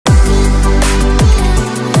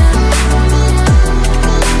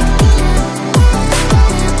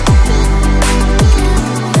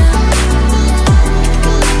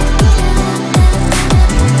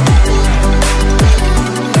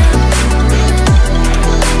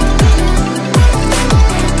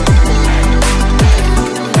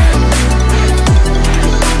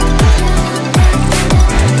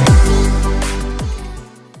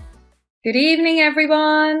Good evening,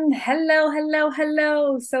 everyone. Hello, hello,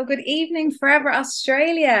 hello. So, good evening, Forever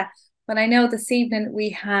Australia. But I know this evening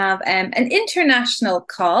we have an international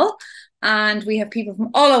call and we have people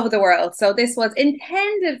from all over the world. So, this was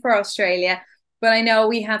intended for Australia, but I know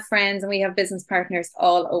we have friends and we have business partners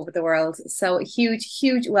all over the world. So, a huge,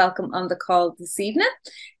 huge welcome on the call this evening.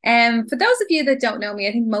 For those of you that don't know me,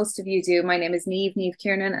 I think most of you do. My name is Neve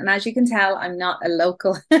Kiernan, and as you can tell, I'm not a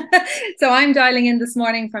local. So I'm dialing in this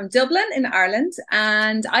morning from Dublin in Ireland,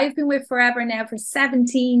 and I've been with Forever now for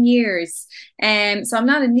 17 years. So I'm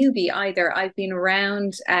not a newbie either. I've been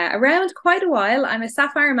around quite a while. I'm a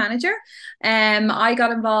Sapphire manager. I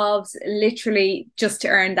got involved literally just to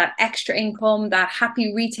earn that extra income, that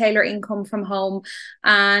happy retailer income from home,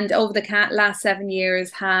 and over the last 7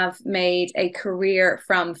 years have made a career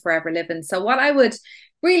from Forever Living. So what I would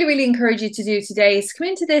really, really encourage you to do today is come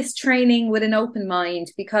into this training with an open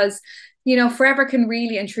mind, because Forever can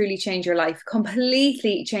really and truly change your life,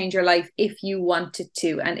 completely change your life if you want it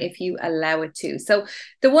to and if you allow it to. So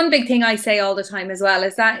the one big thing I say all the time as well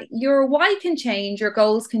is that your why can change, your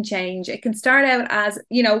goals can change. It can start out as,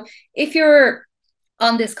 if you're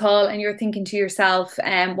on this call and you're thinking to yourself,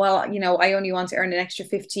 I only want to earn an extra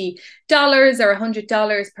 $50 or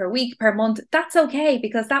 $100 per week, per month. That's okay,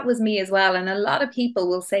 because that was me as well. And a lot of people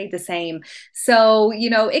will say the same. So,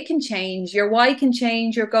 it can change. Your why can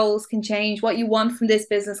change, your goals can change, what you want from this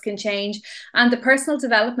business can change. And the personal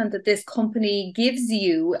development that this company gives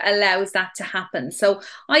you allows that to happen. So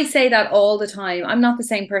I say that all the time. I'm not the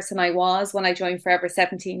same person I was when I joined Forever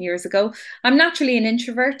 17 years ago. I'm naturally an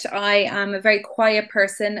introvert. I am a very quiet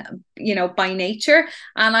person, by nature.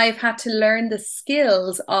 And I've had to learn the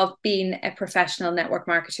skills of being a professional network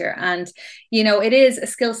marketer. And, it is a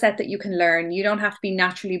skill set that you can learn. You don't have to be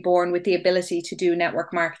naturally born with the ability to do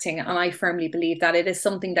network marketing. And I firmly believe that it is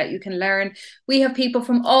something that you can learn. We have people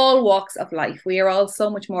from all walks of life. We are all so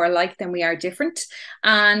much more alike than we are different.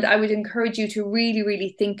 And I would encourage you to really,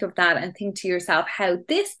 really think of that and think to yourself how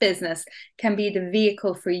this business can be the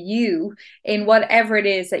vehicle for you in whatever it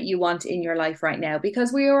is that you want in your life right now.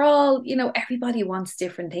 Because we are all, everybody wants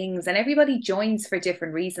different things and everybody joins for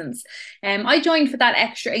different reasons. I joined for that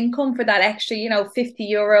extra income, for that extra,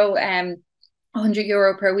 €50,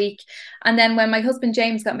 €100 per week. And then when my husband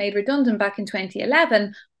James got made redundant back in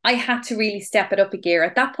 2011, I had to really step it up a gear.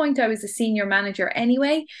 At that point, I was a senior manager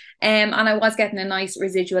anyway, and I was getting a nice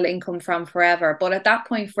residual income from Forever. But at that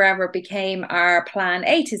point, Forever became our plan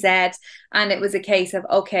A to Z, and it was a case of,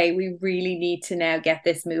 okay, we really need to now get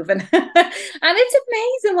this moving. And it's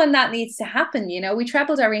amazing when that needs to happen. We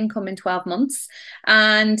trebled our income in 12 months,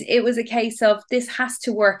 and it was a case of this has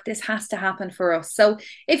to work, this has to happen for us. So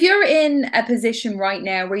if you're in a position right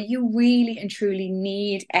now where you really and truly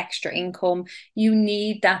need extra income, you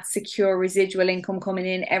need that secure residual income coming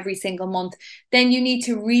in every single month, then you need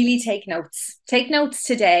to really take notes. Take notes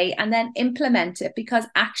today and then implement it, because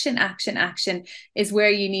action is where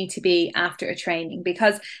you need to be after a training.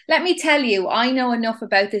 Because let me tell you, I know enough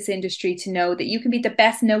about this industry to know that you can be the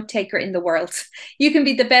best note taker in the world. You can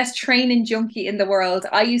be the best training junkie in the world.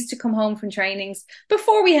 I used to come home from trainings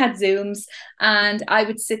before we had Zooms, and I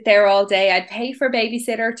would sit there all day. I'd pay for a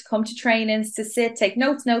babysitter to come to trainings, to sit, take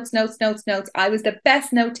notes. I was the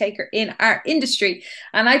best note taker in our industry.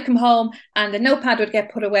 And I'd come home and the notepad would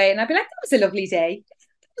get put away and I'd be like, that was a lovely day.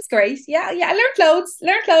 That was great. Yeah, I learned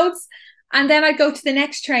loads. And then I'd go to the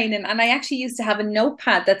next training, and I actually used to have a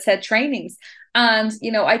notepad that said trainings. And,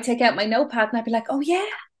 I'd take out my notepad and I'd be like, oh yeah,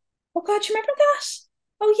 oh God, you remember that?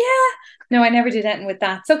 Oh yeah. No, I never did anything with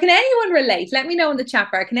that. So can anyone relate? Let me know in the chat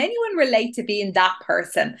bar. Can anyone relate to being that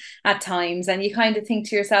person at times? And you kind of think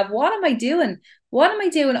to yourself, what am I doing? What am I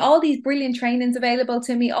doing? All these brilliant trainings available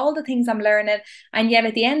to me, all the things I'm learning. And yet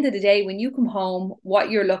at the end of the day, when you come home, what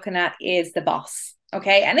you're looking at is the boss.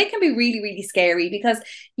 Okay. And it can be really, really scary, because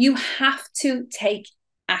you have to take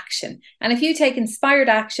action. And if you take inspired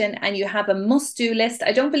action and you have a must-do list,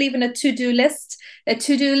 I don't believe in a to-do list. A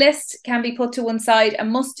to-do list can be put to one side. A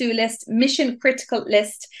must-do list, mission critical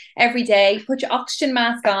list every day. Put your oxygen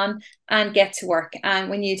mask on and get to work. And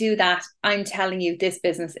when you do that, I'm telling you, this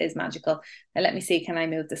business is magical. Now, let me see, can I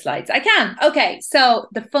move the slides? I can. Okay, so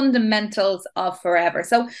the fundamentals of Forever.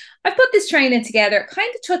 So I've put this training together,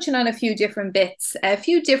 kind of touching on a few different bits, a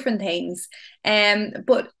few different things.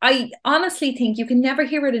 But I honestly think you can never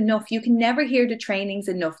hear it enough. You can never hear the trainings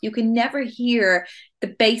enough. You can never hear the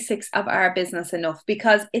basics of our business enough,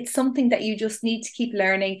 because it's something that you just need to keep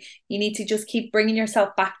learning. You need to just keep bringing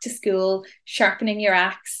yourself back to school, sharpening your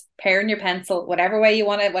axe, paring your pencil, whatever way you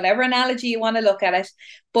want to, whatever analogy you want to look at it.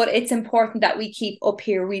 But it's important that we keep up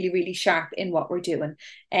here really, really sharp in what we're doing.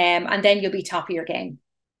 And then you'll be top of your game.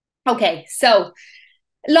 Okay, so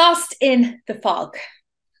lost in the fog.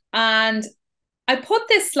 And I put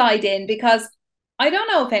this slide in because I don't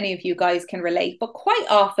know if any of you guys can relate, but quite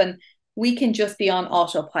often we can just be on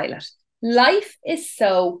autopilot. Life is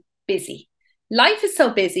so busy. Life is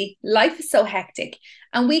so busy. Life is so hectic.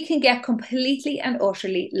 And we can get completely and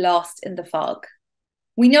utterly lost in the fog.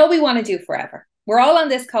 We know we want to do forever. We're all on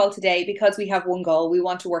this call today because we have one goal. We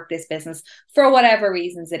want to work this business for whatever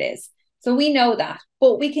reasons it is. So we know that,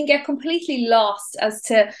 but we can get completely lost as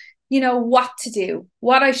to, what to do,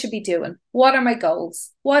 what I should be doing, what are my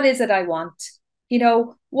goals, what is it I want,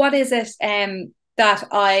 what is it that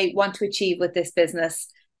I want to achieve with this business,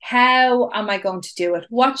 how am I going to do it,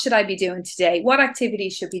 what should I be doing today, what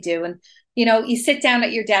activities should be doing. You sit down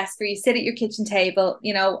at your desk or you sit at your kitchen table.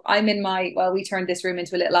 I'm in we turned this room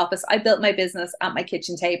into a little office. I built my business at my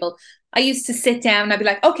kitchen table. I used to sit down and I'd be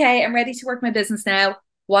like, okay, I'm ready to work my business now.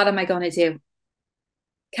 What am I going to do?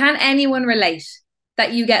 Can anyone relate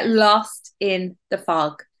that you get lost in the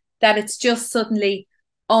fog? That it's just suddenly,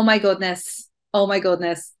 oh my goodness, oh my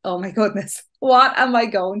goodness, oh my goodness. What am I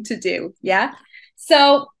going to do? Yeah.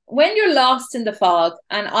 So when you're lost in the fog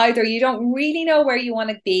and either you don't really know where you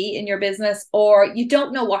want to be in your business or you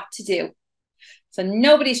don't know what to do. So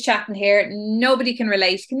nobody's chatting here. Nobody can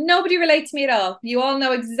relate. Can nobody relate to me at all? You all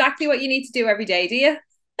know exactly what you need to do every day, do you?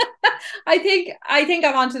 I think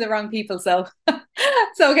I'm onto the wrong people. So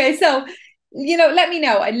okay. So, let me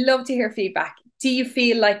know. I'd love to hear feedback. Do you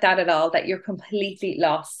feel like that at all, that you're completely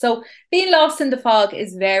lost? So being lost in the fog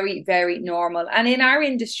is very, very normal. And in our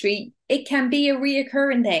industry, it can be a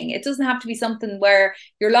reoccurring thing. It doesn't have to be something where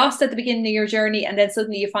you're lost at the beginning of your journey and then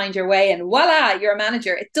suddenly you find your way and voila, you're a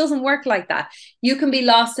manager. It doesn't work like that. You can be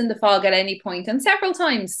lost in the fog at any point and several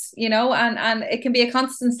times, and it can be a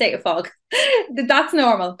constant state of fog. That's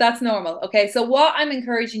normal. That's normal. Okay. So what I'm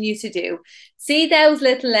encouraging you to do, see those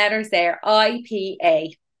little letters there,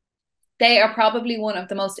 IPA. They are probably one of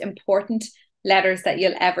the most important letters that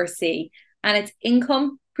you'll ever see. And it's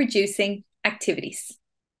income producing activities.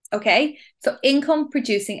 Okay. So income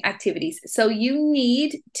producing activities. So you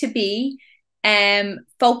need to be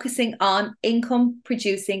focusing on income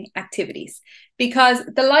producing activities because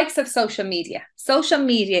the likes of social media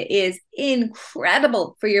is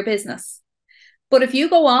incredible for your business. But if you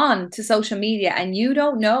go on to social media and you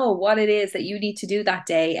don't know what it is that you need to do that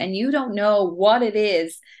day, and you don't know what it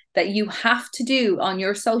is that you have to do on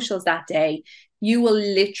your socials that day, you will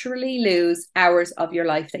literally lose hours of your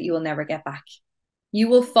life that you will never get back. You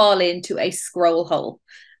will fall into a scroll hole.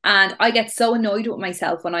 And I get so annoyed with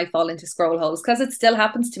myself when I fall into scroll holes because it still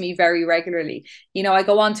happens to me very regularly. I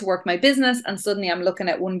go on to work my business and suddenly I'm looking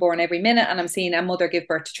at one born every minute and I'm seeing a mother give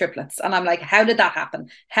birth to triplets. And I'm like, how did that happen?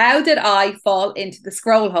 How did I fall into the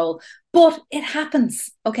scroll hole? But it happens,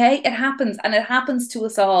 okay? It happens, and it happens to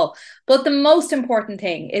us all. But the most important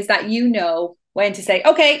thing is that you know when to say,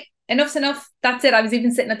 okay, enough's enough. That's it. I was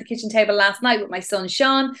even sitting at the kitchen table last night with my son,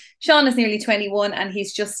 Sean. Sean is nearly 21 and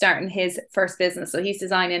he's just starting his first business. So he's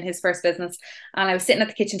designing his first business. And I was sitting at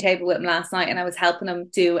the kitchen table with him last night and I was helping him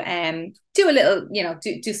do a little,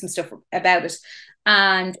 do some stuff about it.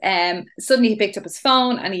 And suddenly he picked up his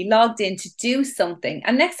phone and he logged in to do something.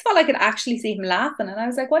 And next of all, I could actually see him laughing. And I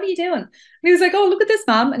was like, what are you doing? And he was like, oh, look at this,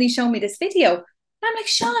 Mom. And he showed me this video. And I'm like,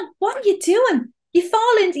 Sean, what are you doing? You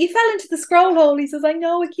fell into the scroll hole. He says, I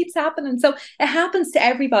know, it keeps happening. So it happens to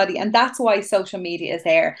everybody. And that's why social media is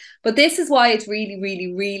there. But this is why it's really,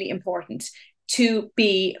 really, really important to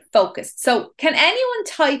be focused. So can anyone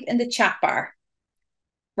type in the chat bar,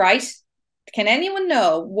 right? Can anyone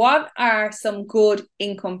know what are some good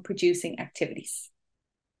income producing activities?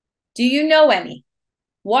 Do you know any?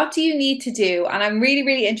 What do you need to do? And I'm really,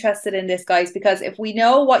 really interested in this, guys, because if we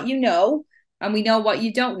know what you know, and we know what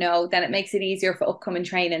you don't know, then it makes it easier for upcoming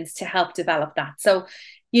trainings to help develop that. So,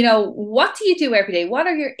 what do you do every day? What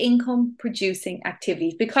are your income producing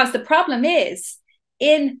activities? Because the problem is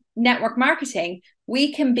in network marketing,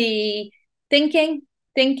 we can be thinking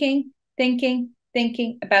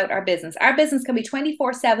about our business. Our business can be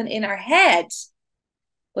 24/7 in our head,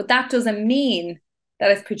 but that doesn't mean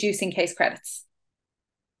that it's producing case credits.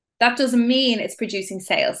 That doesn't mean it's producing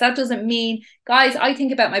sales. That doesn't mean, guys, I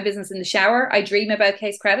think about my business in the shower. I dream about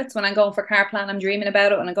case credits. When I'm going for car plan, I'm dreaming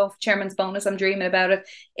about it. When I'm going for chairman's bonus, I'm dreaming about it.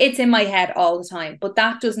 It's in my head all the time. But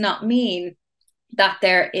that does not mean that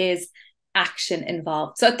there is action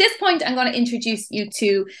involved. So at this point, I'm going to introduce you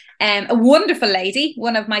to a wonderful lady,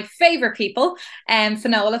 one of my favorite people,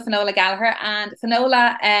 Finola Gallagher. And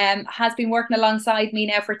Finola has been working alongside me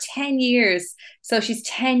now for 10 years. So she's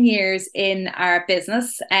 10 years in our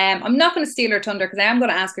business. I'm not going to steal her thunder because I am going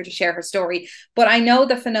to ask her to share her story. But I know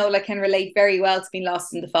that Finola can relate very well to being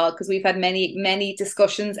lost in the fog, because we've had many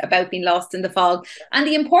discussions about being lost in the fog and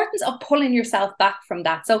the importance of pulling yourself back from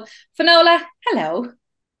that. So Finola, hello.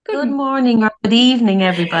 Good morning or good evening,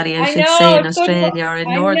 everybody, I should say, in Australia or in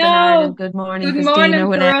I Northern know. Ireland. Good morning, Good Christina, morning for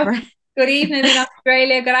whatever. us. Good evening in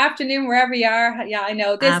Australia. Good afternoon, wherever you are. Yeah, I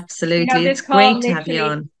know this. Absolutely. This It's call great to have you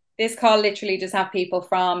on. literally just have people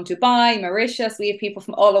from Dubai, Mauritius. We have people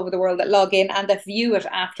from all over the world that log in and that view it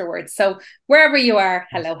afterwards. So wherever you are,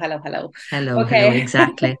 hello. Hello, Okay.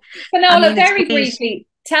 exactly. I Finola, mean, it's very great. briefly,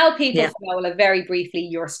 tell people, Yeah. Finola, very briefly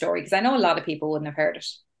your story, because I know a lot of people wouldn't have heard it.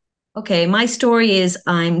 Okay, my story is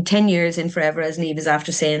I'm 10 years in forever, as Niamh is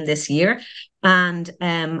after saying this year. And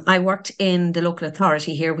I worked in the local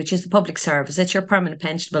authority here, which is the public service. It's your permanent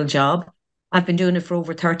pensionable job. I've been doing it for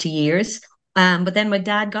over 30 years. But then my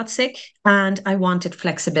dad got sick and I wanted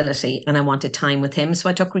flexibility and I wanted time with him. So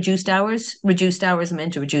I took reduced hours. Reduced hours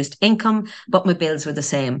meant a reduced income, but my bills were the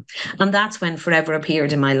same. And that's when forever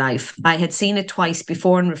appeared in my life. I had seen it twice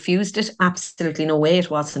before and refused it. Absolutely no way.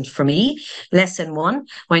 It wasn't for me. Lesson one,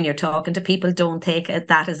 when you're talking to people, don't take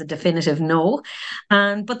that as a definitive no.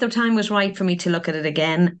 But the time was right for me to look at it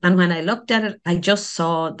again. And when I looked at it, I just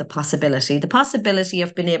saw the possibility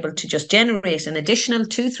of being able to just generate an additional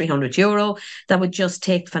 €200-300 that would just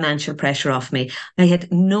take financial pressure off me. I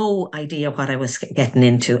had no idea what I was getting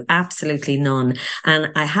into, absolutely none.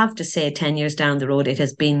 And I have to say, 10 years down the road, it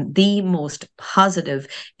has been the most positive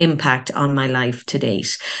impact on my life to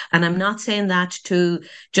date. And I'm not saying that to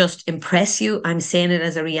just impress you. I'm saying it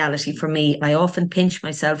as a reality for me. I often pinch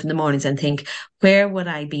myself in the mornings and think, where would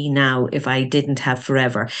I be now if I didn't have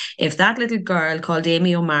forever? If that little girl called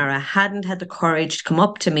Amy O'Mara hadn't had the courage to come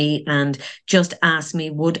up to me and just ask me,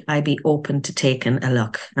 would I be open to taking a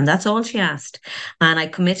look? And that's all she asked. And I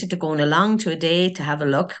committed to going along to a day to have a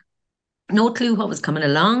look. No clue what was coming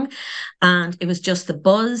along. And it was just the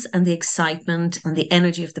buzz and the excitement and the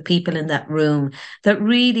energy of the people in that room that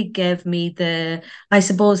really gave me I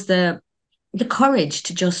suppose, the courage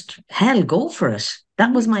to just hell go for it.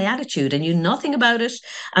 That was my attitude. I knew nothing about it.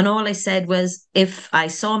 And all I said was, if I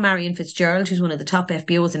saw Marion Fitzgerald, who's one of the top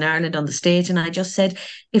FBOs in Ireland, on the stage, and I just said,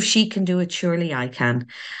 if she can do it, surely I can.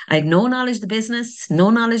 I had no knowledge of the business, no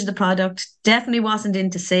knowledge of the product, definitely wasn't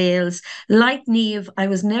into sales. Like Niamh, I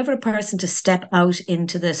was never a person to step out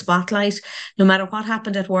into the spotlight. No matter what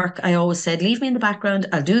happened at work, I always said, leave me in the background,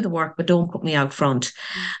 I'll do the work, but don't put me out front.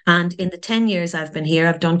 And in the 10 years I've been here,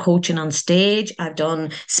 I've done coaching on stage, I've done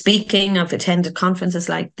speaking, I've attended conferences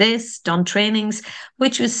like this, done trainings,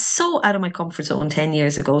 which was so out of my comfort zone 10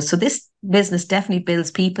 years ago. So this business definitely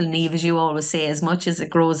builds people, Niamh, as you always say, as much as it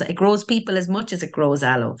grows people as much as it grows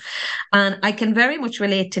aloe. And I can very much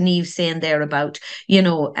relate to Niamh saying there about,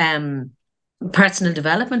 personal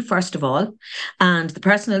development, first of all. And the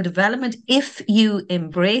personal development, if you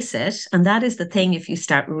embrace it, and that is the thing, if you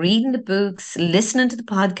start reading the books, listening to the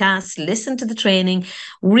podcasts, listen to the training,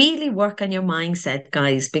 really work on your mindset,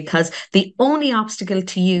 guys, because the only obstacle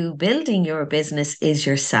to you building your business is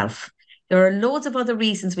yourself. There are loads of other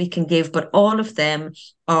reasons we can give, but all of them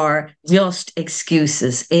are just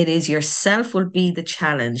excuses. It is yourself will be the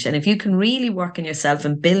challenge. And if you can really work on yourself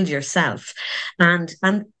and build yourself and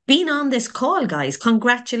being on this call, guys,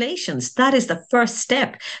 congratulations. That is the first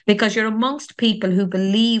step, because you're amongst people who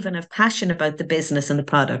believe and have passion about the business and the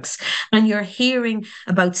products. And you're hearing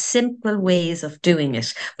about simple ways of doing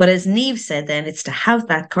it. But as Niamh said, then it's to have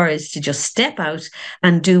that courage to just step out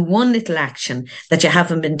and do one little action that you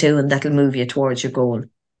haven't been doing that'll move you towards your goal.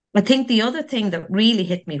 I think the other thing that really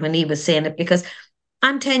hit me when he was saying it, because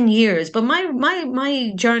I'm 10 years, but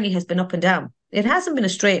my journey has been up and down. It hasn't been a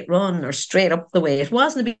straight run or straight up the way. It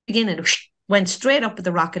was in the beginning. It went straight up with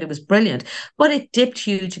the rocket. It was brilliant. But it dipped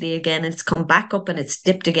hugely again. And it's come back up and it's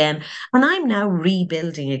dipped again. And I'm now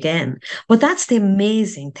rebuilding again. But that's the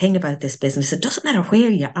amazing thing about this business. It doesn't matter where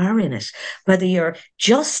you are in it, whether you're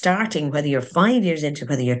just starting, whether you're 5 years into,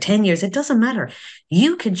 whether you're 10 years, it doesn't matter.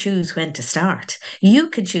 You can choose when to start. You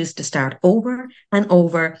can choose to start over and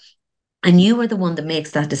over, and you are the one that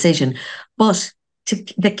makes that decision. But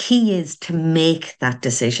the key is to make that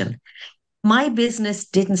decision. My business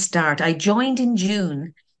didn't start. I joined in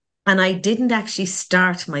June and I didn't actually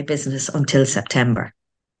start my business until September.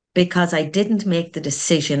 because I didn't make the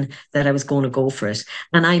decision that I was going to go for it.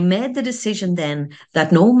 And I made the decision then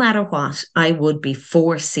that no matter what, I would be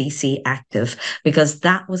 4cc active, because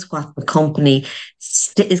that was what the company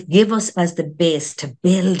give us as the base to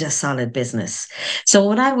build a solid business. So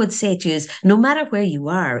what I would say to you is, no matter where you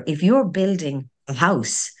are, if you're building a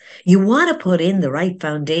house, you want to put in the right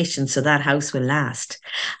foundation so that house will last.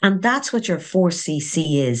 And that's what your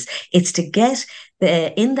 4cc is. It's to get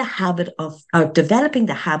in the habit of, or developing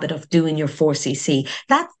the habit of doing your 4cc.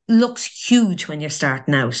 That looks huge when you're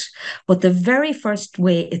starting out. But the very first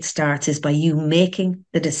way it starts is by you making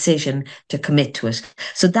the decision to commit to it.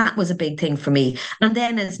 So that was a big thing for me. And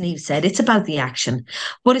then, as Niamh said, it's about the action.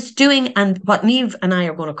 What it's doing, and what Niamh and I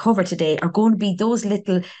are going to cover today, are going to be those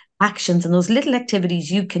little actions and those little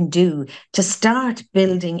activities you can do to start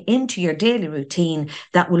building into your daily routine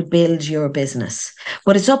that will build your business.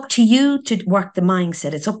 But it's up to you to work the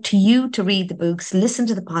mindset. It's up to you to read the books, listen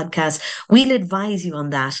to the podcast. We'll advise you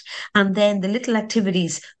on that. And then the little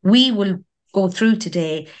activities we will go through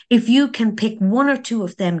today, if you can pick one or two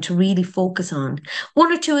of them to really focus on,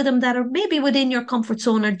 one or two of them that are maybe within your comfort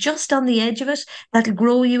zone or just on the edge of it, that'll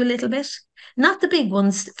grow you a little bit. Not the big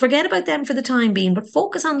ones, forget about them for the time being, but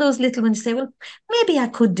focus on those little ones. Say, well, maybe I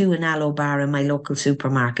could do an aloe bar in my local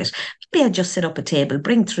supermarket. Maybe I just set up a table,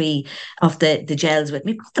 bring 3 of the gels with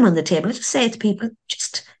me, put them on the table, and just say to people,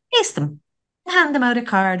 just taste them. Hand them out a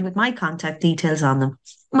card with my contact details on them.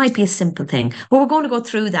 Might be a simple thing. But we're going to go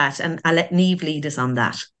through that, and I'll let Niamh lead us on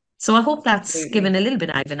that. So I hope that's Absolutely. given a little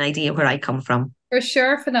bit of an idea where I come from. For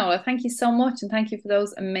sure, Finola. Thank you so much. And thank you for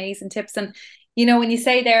those amazing tips. And, you know, when you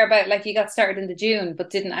say there about like you got started in the June, but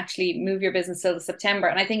didn't actually move your business till the September.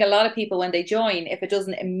 And I think a lot of people, when they join, if it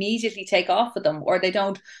doesn't immediately take off with them, or they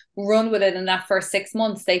don't run with it in that first 6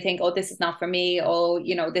 months, they think, oh, this is not for me. Oh,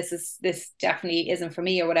 you know, this definitely isn't for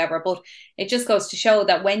me or whatever. But it just goes to show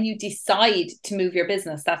that when you decide to move your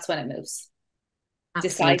business, that's when it moves.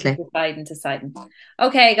 Absolutely. Deciding.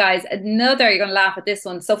 Okay, guys, you're going to laugh at this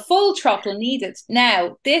one. So full throttle needed.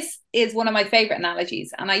 Now, this is one of my favorite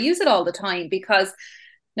analogies, and I use it all the time because,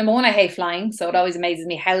 number one, I hate flying, so it always amazes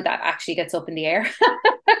me how that actually gets up in the air.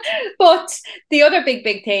 But the other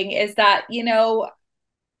big thing is that, you know,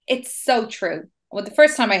 it's so true. Well, the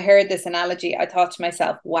first time I heard this analogy, I thought to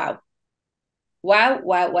myself, wow.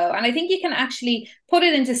 And I think you can actually put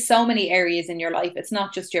it into so many areas in your life. It's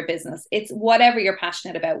not just your business. It's whatever you're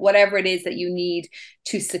passionate about, whatever it is that you need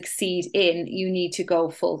to succeed in, you need to go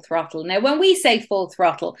full throttle. Now, when we say full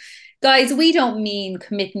throttle, guys, we don't mean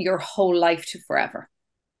committing your whole life to forever.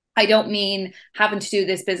 I don't mean having to do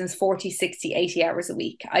this business 40, 60, 80 hours a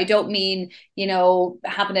week. I don't mean, you know,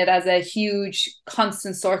 having it as a huge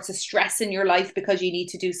constant source of stress in your life because you need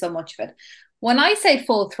to do so much of it. When I say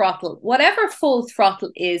full throttle, whatever full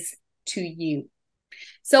throttle is to you.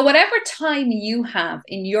 So whatever time you have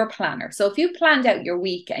in your planner. So if you planned out your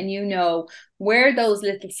week and you know where those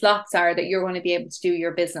little slots are that you're going to be able to do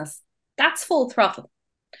your business, that's full throttle.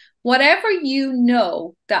 Whatever you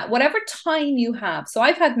know, that whatever time you have. So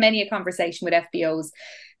I've had many a conversation with FBOs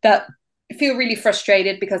that feel really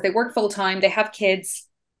frustrated because they work full time, they have kids.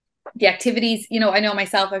 The activities, you know, I know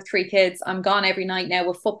myself, I have 3 kids. I'm gone every night now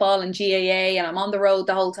with football and GAA, and I'm on the road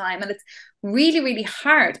the whole time. And it's really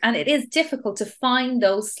hard. And it is difficult to find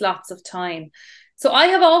those slots of time. So I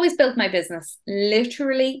have always built my business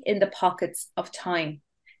literally in the pockets of time.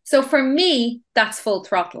 So for me, that's full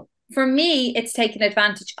throttle. For me, it's taking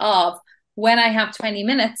advantage of when I have 20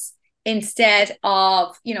 minutes instead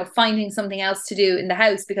of, you know, finding something else to do in the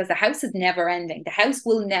house, because the house is never ending. The house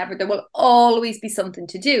will never, there will always be something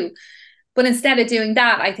to do. But instead of doing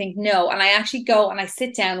that, I think no. And I actually go and I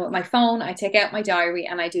sit down with my phone, I take out my diary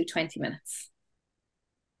and I do 20 minutes.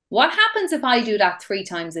 What happens if I do that 3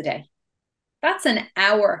 times a day? That's an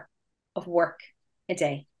hour of work a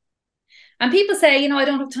day. And people say, you know, I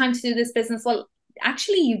don't have time to do this business. Well,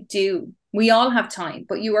 actually you do. We all have time,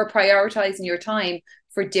 but you are prioritizing your time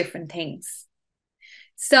for different things.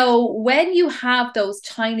 So when you have those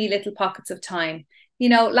tiny little pockets of time, you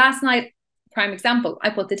know, last night, prime example, I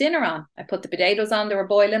put the dinner on. I put the potatoes on, they were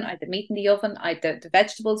boiling. I had the meat in the oven. The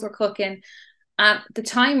vegetables were cooking. And the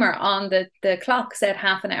timer on the clock said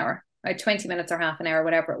half an hour, or 20 minutes or half an hour,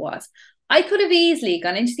 whatever it was. I could have easily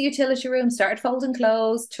gone into the utility room, started folding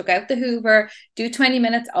clothes, took out the Hoover, do 20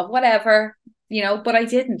 minutes of whatever, you know, but I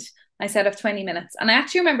didn't. I said of 20 minutes. And I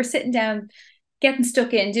actually remember sitting down, getting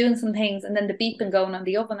stuck in, doing some things, and then the beeping going on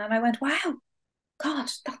the oven. And I went, wow, God,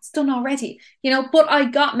 that's done already. You know, but I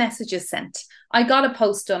got messages sent. I got a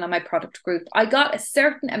post done on my product group. I got a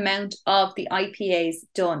certain amount of the IPAs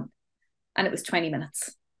done. And it was 20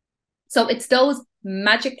 minutes. So it's those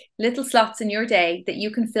magic little slots in your day that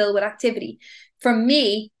you can fill with activity. For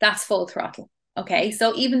me, that's full throttle. Okay.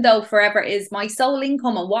 So even though Forever is my sole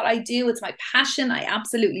income and what I do, it's my passion, I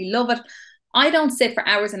absolutely love it. I don't sit for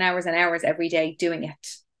hours and hours and hours every day doing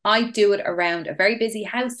it. I do it around a very busy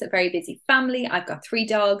house, a very busy family. I've got 3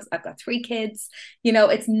 dogs, I've got 3 kids. You know,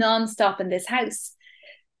 it's nonstop in this house.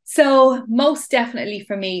 So most definitely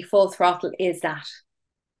for me, full throttle is that.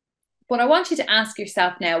 But I want you to ask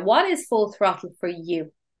yourself now, what is full throttle for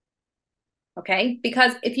you? Okay,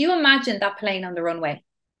 because if you imagine that plane on the runway,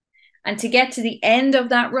 and to get to the end of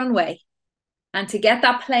that runway and to get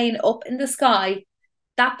that plane up in the sky,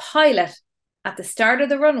 that pilot at the start of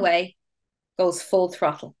the runway goes full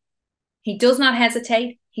throttle. He does not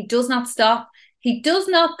hesitate. He does not stop. He does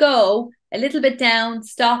not go a little bit down,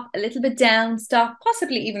 stop, a little bit down, stop,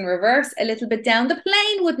 possibly even reverse a little bit down. The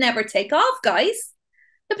plane would never take off, guys.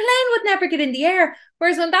 The plane would never get in the air.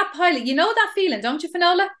 Whereas when that pilot, you know that feeling, don't you,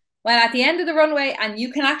 Finola? When at the end of the runway and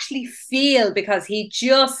you can actually feel, because he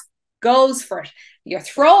just goes for it. You're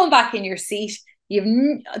thrown back in your seat.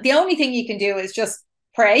 The only thing you can do is just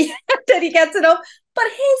pray that he gets it up. But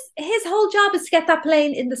his whole job is to get that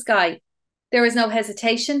plane in the sky. There is no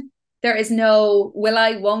hesitation. There is no will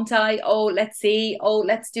I, won't I? Oh, let's see. Oh,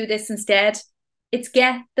 let's do this instead. It's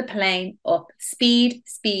get the plane up. Speed,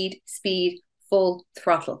 speed, speed, full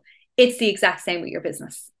throttle. It's the exact same with your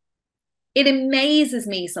business. It amazes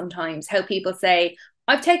me sometimes how people say,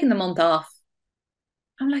 I've taken the month off.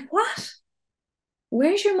 I'm like, what?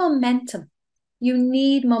 Where's your momentum? You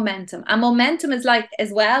need momentum. And momentum is like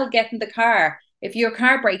as well getting the car. If your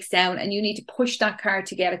car breaks down and you need to push that car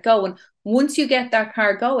to get it going, once you get that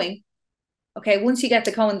car going, okay, once you get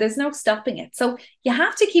it going, there's no stopping it. So you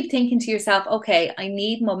have to keep thinking to yourself, okay, I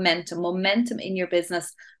need momentum in your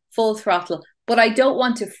business, full throttle. But I don't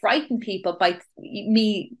want to frighten people by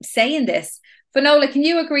me saying this. Finola, can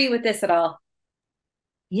you agree with this at all?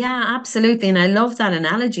 Yeah, absolutely. And I love that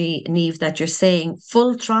analogy, Niamh, that you're saying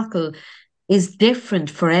full throttle is different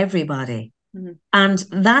for everybody. Mm-hmm. And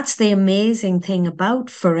that's the amazing thing about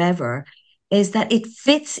Forever, is that it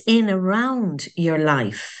fits in around your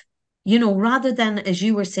life. You know, rather than, as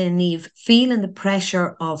you were saying, Niamh, feeling the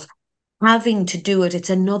pressure of having to do it. It's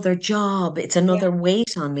another job. It's another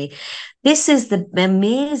weight on me. This is the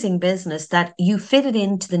amazing business that you fit it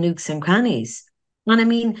into the nooks and crannies. And I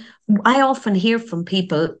mean, I often hear from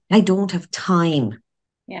people, I don't have time.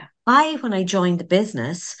 Yeah. When I joined the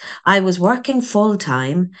business, I was working full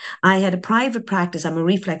time. I had a private practice. I'm a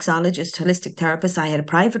reflexologist, holistic therapist. I had a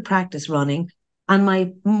private practice running, and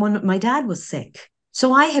my dad was sick.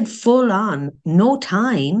 So I had full on no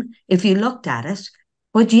time, if you looked at it.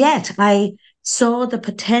 But yet I saw the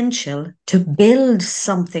potential to build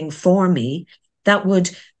something for me that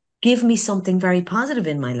would give me something very positive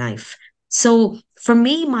in my life. So for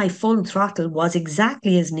me, my full throttle was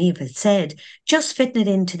exactly as Niamh had said, just fitting it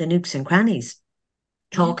into the nooks and crannies,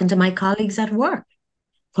 talking to my colleagues at work,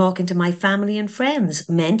 talking to my family and friends,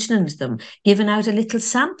 mentioning them, giving out a little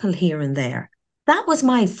sample here and there. That was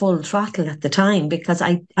my full throttle at the time because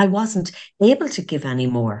I wasn't able to give any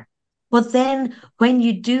more. But then when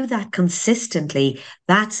you do that consistently,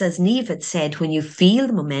 that's, as Niamh had said, when you feel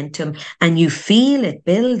the momentum and you feel it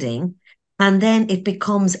building, and then it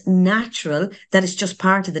becomes natural that it's just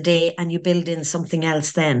part of the day and you build in something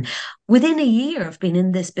else then. Within a year of being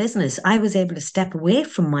in this business, I was able to step away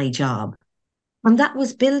from my job. And that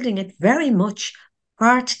was building it very much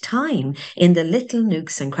part-time in the little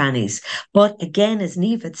nooks and crannies. But again, as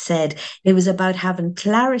Niamh had said, it was about having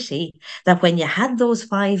clarity that when you had those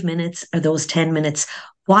 5 minutes or those 10 minutes,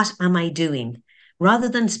 what am I doing? Rather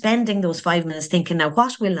than spending those 5 minutes thinking, now,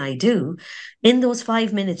 what will I do? In those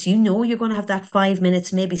 5 minutes, you know you're going to have that 5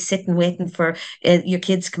 minutes, maybe sitting waiting for your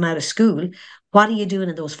kids to come out of school. What are you doing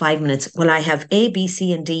in those 5 minutes? Well, I have A, B,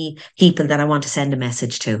 C, and D people that I want to send a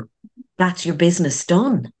message to. That's your business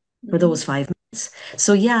done for those 5 minutes.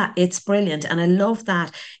 So yeah, it's brilliant. And I love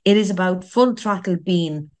that. It is about full throttle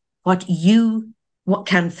being what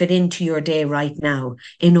can fit into your day right now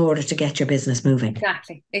in order to get your business moving.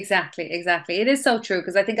 Exactly. It is so true,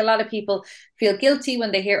 because I think a lot of people feel guilty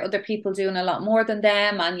when they hear other people doing a lot more than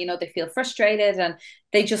them, and they feel frustrated and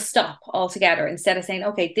they just stop altogether instead of saying,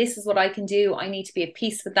 okay, this is what I can do. I need to be at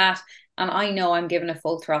peace with that. And I know I'm giving a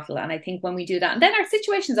full throttle. And I think when we do that, and then our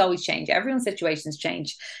situations always change. Everyone's situations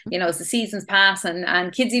change, as the seasons pass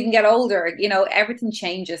and kids even get older, everything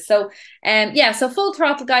changes. So, so full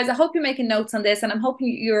throttle, guys. I hope you're making notes on this, and I'm hoping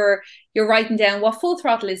you're writing down what full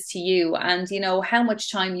throttle is to you, and how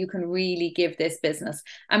much time you can really give this business,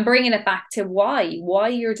 and bringing it back to why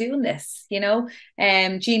you're doing this.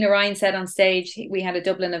 Gina Ryan said on stage, we had a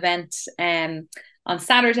Dublin event on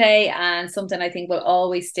Saturday, and something I think will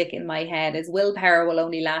always stick in my head is willpower will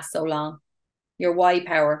only last so long. Your why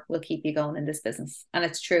power will keep you going in this business. And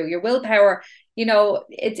it's true. Your willpower,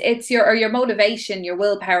 it's your motivation, your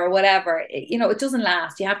willpower, whatever, it doesn't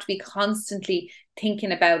last. You have to be constantly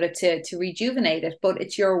thinking about it to rejuvenate it, but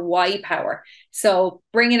it's your why power. So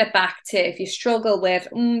bringing it back to, if you struggle with,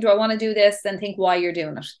 do I want to do this? Then think why you're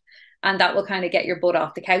doing it. And that will kind of get your butt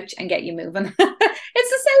off the couch and get you moving. It's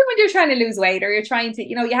the same when you're trying to lose weight, or you're trying to,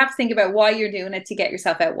 you have to think about why you're doing it to get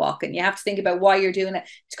yourself out walking. You have to think about why you're doing it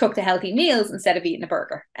to cook the healthy meals instead of eating a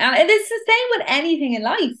burger. And it is the same with anything in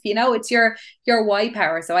life. It's your why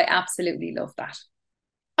power. So I absolutely love that.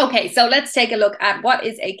 Okay, so let's take a look at what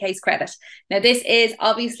is a case credit. Now, this is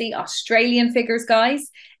obviously Australian figures, guys,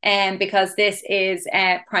 because this is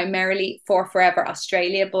primarily for Forever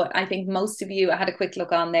Australia. But I think most of you, I had a quick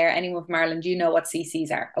look on there. Anyone from Ireland, you know what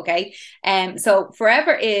CCs are, okay? So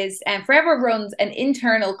Forever runs an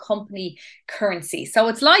internal company currency. So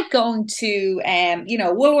it's like going to,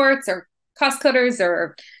 Woolworths or Cost Cutters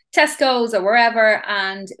or Tesco's or wherever,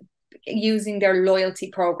 and using their loyalty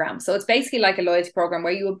program. So it's basically like a loyalty program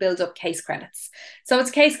where you will build up case credits. So it's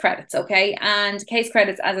case credits, okay? And case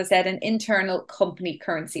credits, as I said, an internal company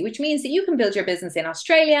currency, which means that you can build your business in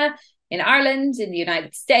Australia, in Ireland, in the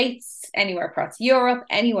United States, anywhere across Europe,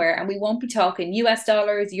 anywhere. And we won't be talking US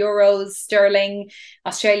dollars, euros, sterling,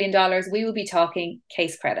 Australian dollars. We will be talking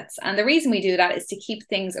case credits. And the reason we do that is to keep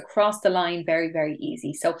things across the line very, very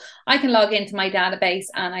easy. So I can log into my database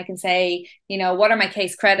and I can say, what are my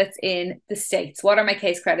case credits in the States? What are my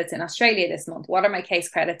case credits in Australia this month? What are my case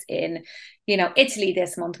credits in, Italy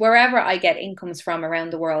this month? Wherever I get incomes from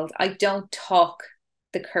around the world, I don't talk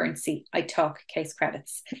the currency, I talk case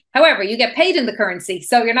credits. However, you get paid in the currency,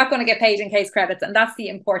 so you're not going to get paid in case credits, and that's the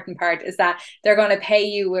important part, is that they're going to pay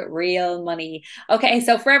you with real money. Okay,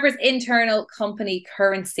 so Forever's internal company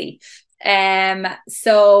currency.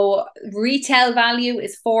 So retail value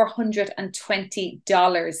is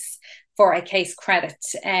 $420 for a case credit,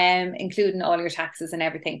 including all your taxes and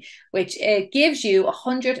everything, which gives you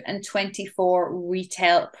 124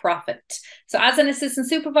 retail profit. So as an assistant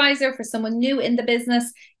supervisor for someone new in the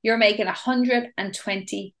business, you're making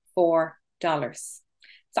 $124.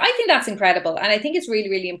 So I think that's incredible. And I think it's really,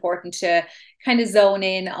 really important to kind of zone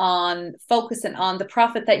in on focusing on the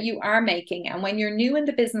profit that you are making. And when you're new in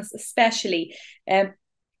the business, especially,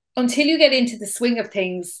 until you get into the swing of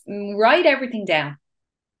things, write everything down.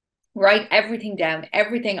 Write everything down.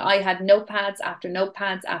 Everything. I had notepads after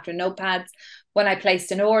notepads after notepads. When I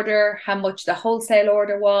placed an order, how much the wholesale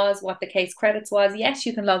order was, what the case credits was. Yes,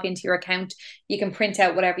 you can log into your account. You can print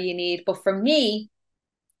out whatever you need. But for me,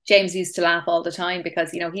 James used to laugh all the time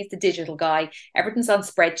because, he's the digital guy. Everything's on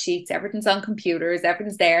spreadsheets. Everything's on computers.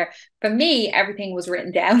 Everything's there. For me, everything was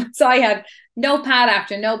written down. So I had notepad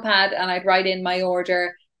after notepad, and I'd write in my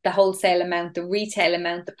order, the wholesale amount, the retail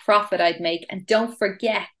amount, the profit I'd make. And don't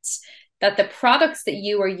forget that the products that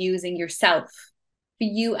you are using yourself, for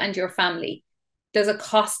you and your family, there's a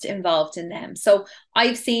cost involved in them. So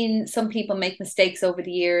I've seen some people make mistakes over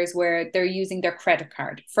the years where they're using their credit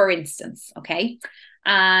card, for instance, okay?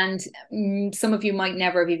 And some of you might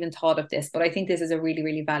never have even thought of this, but I think this is a really,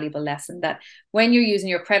 really valuable lesson, that when you're using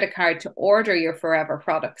your credit card to order your Forever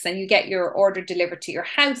products and you get your order delivered to your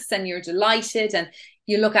house and you're delighted and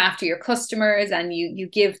you look after your customers and you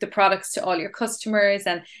give the products to all your customers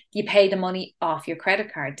and you pay the money off your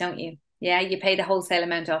credit card, don't you? Yeah, you pay the wholesale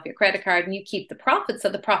amount off your credit card and you keep the profits. So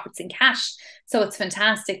the profits in cash. So it's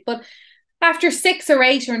fantastic. But after 6 or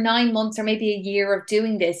 8 or 9 months or maybe a year of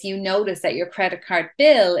doing this, you notice that your credit card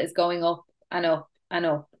bill is going up and up and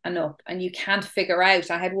up and up, and you can't figure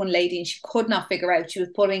out. I had one lady and she could not figure out. She was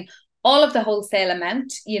putting all of the wholesale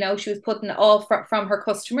amount, she was putting it all from her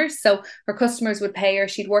customers. So her customers would pay her.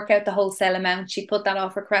 She'd work out the wholesale amount. She'd put that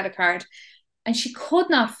off her credit card. And she could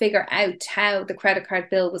not figure out how the credit card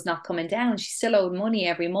bill was not coming down. She still owed money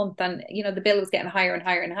every month. And, the bill was getting higher and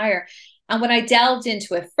higher and higher. And when I delved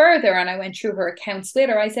into it further and I went through her accounts with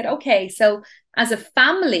her, I said, okay, so as a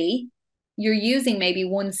family, you're using maybe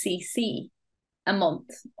 1 cc a month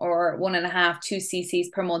or 1.5, 2 cc's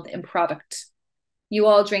per month in product. You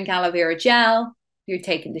all drink aloe vera gel. You're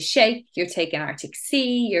taking the shake, you're taking Arctic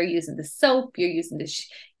Sea, you're using the soap, you're using the,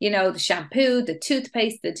 the shampoo, the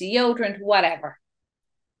toothpaste, the deodorant, whatever.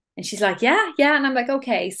 And she's like, yeah. And I'm like,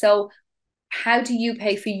 okay, so how do you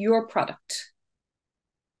pay for your product?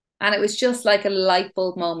 And it was just like a light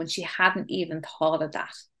bulb moment. She hadn't even thought of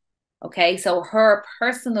that. Okay, so her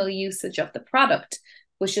personal usage of the product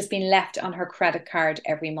was just being left on her credit card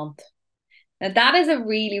every month. Now, that is a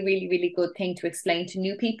really, really, really good thing to explain to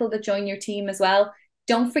new people that join your team as well.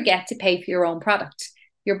 Don't forget to pay for your own product.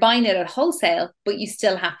 You're buying it at wholesale, but you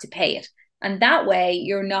still have to pay it. And that way,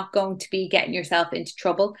 you're not going to be getting yourself into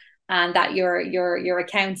trouble, and that your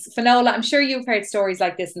accounts. Finola, I'm sure you've heard stories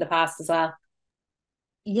like this in the past as well.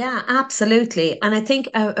 Yeah, absolutely. And I think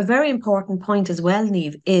a very important point as well,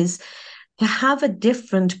 Neve, is to have a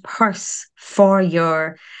different purse for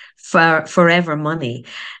your for forever money,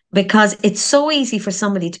 because it's so easy for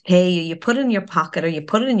somebody to pay you. You put it in your pocket or you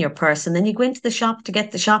put it in your purse, and then you go into the shop to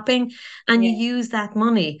get the shopping and you Yeah, use that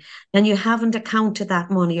money and you haven't accounted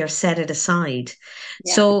that money or set it aside.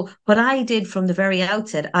 yeah, So what I did from the very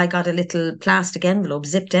outset, I got a little plastic envelope,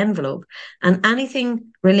 zipped envelope, and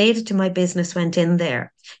anything related to my business went in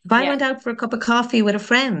there. If I yeah, went out for a cup of coffee with a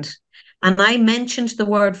friend and I mentioned the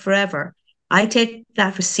word forever, I take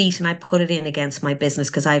that receipt and I put it in against my business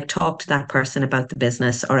because I've talked to that person about the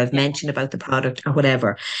business or I've yeah. mentioned about the product or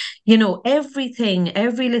whatever. You know, everything,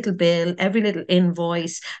 every little bill, every little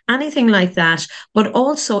invoice, anything like that, but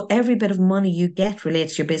also every bit of money you get related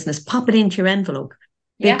to your business, pop it into your envelope,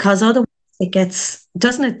 Yeah. because otherwise it gets,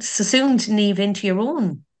 doesn't it, assumed to leave into your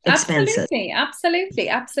own expenses. Absolutely, absolutely,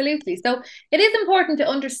 absolutely. So it is important to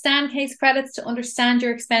understand case credits, to understand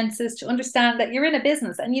your expenses, to understand that you're in a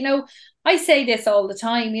business. And, I say this all the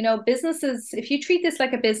time, businesses, if you treat this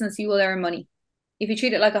like a business, you will earn money. If you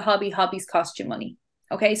treat it like a hobby, hobbies cost you money.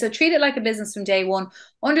 Okay, so treat it like a business from day one.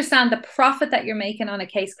 Understand the profit that you're making on a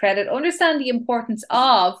case credit. Understand the importance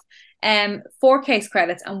of four case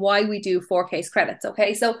credits and why we do four case credits.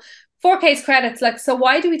 Okay, so four case credits, like, so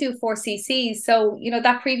why do we do four cc's? So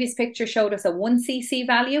that previous picture showed us a 1 cc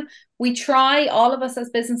value. We try, all of us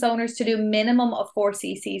as business owners, to do minimum of 4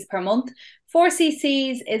 cc's per month. 4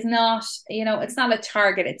 cc's is not, it's not a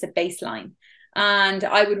target, it's a baseline. And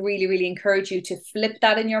I would really, really encourage you to flip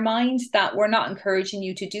that in your mind, that we're not encouraging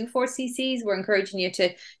you to do 4 cc's. We're encouraging you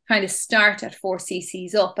to kind of start at 4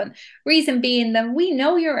 cc's up. And reason being, then we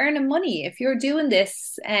know you're earning money. If you're doing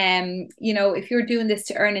this, if you're doing this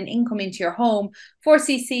to earn an income into your home, 4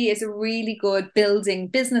 cc is a really good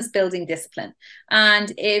business building discipline.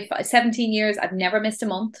 And if 17 years, I've never missed a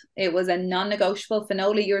month. It was a non-negotiable.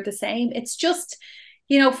 Finola, you're the same. It's just,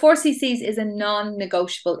 4 cc's is a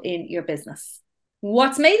non-negotiable in your business.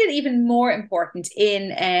 What's made it even more important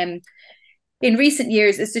in recent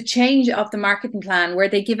years is the change of the marketing plan, where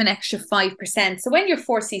they give an extra 5%. So when you're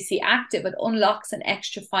 4 cc active, it unlocks an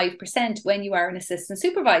extra 5% when you are an assistant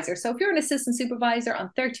supervisor. So if you're an assistant supervisor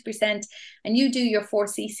on 30% and you do your 4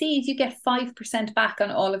 cc's, you get 5% back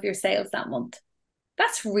on all of your sales that month.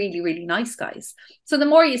 That's really, really nice, guys. So the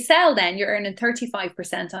more you sell, then you're earning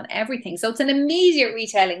 35% on everything. So it's an immediate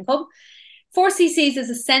retail income. 4 cc's is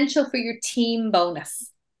essential for your team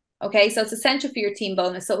bonus. Okay, so it's essential for your team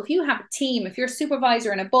bonus. So if you have a team, if you're a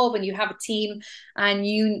supervisor and above and you have a team and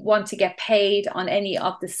you want to get paid on any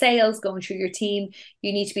of the sales going through your team,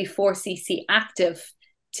 you need to be 4 cc active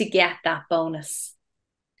to get that bonus.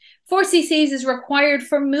 4 cc's is required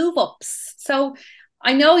for move ups. So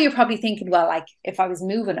I know you're probably thinking, well, like, if I was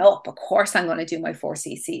moving up, of course I'm going to do my 4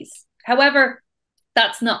 cc's. However,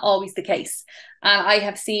 that's not always the case. And I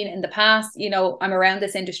have seen in the past, I'm around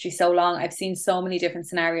this industry so long, I've seen so many different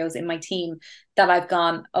scenarios in my team that I've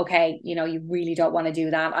gone, okay, you really don't want to do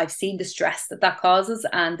that. I've seen the stress that causes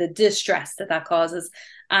and the distress that causes,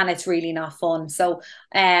 and it's really not fun. So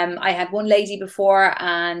I had one lady before,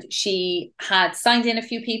 and she had signed in a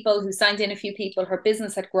few people who signed in a few people. Her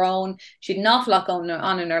business had grown. She had an awful lot going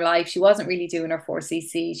on in her life. She wasn't really doing her 4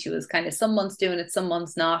 cc. She was kind of some months doing it, some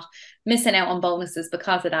months not, missing out on bonuses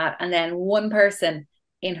because of that. And then one person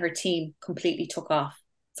in her team completely took off.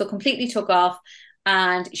 So completely took off,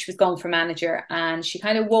 and she was going for manager, and she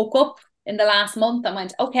kind of woke up in the last month and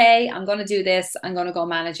went, okay, I'm going to do this. I'm going to go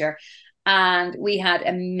manager. And we had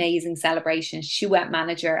amazing celebrations. She went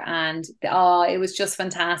manager, and it was just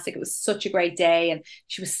fantastic. It was such a great day, and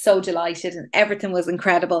she was so delighted, and everything was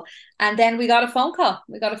incredible. And then we got a phone call.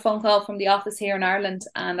 We got a phone call from the office here in Ireland,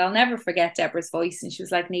 and I'll never forget Deborah's voice. And she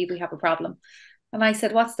was like, Niamh, we have a problem. And I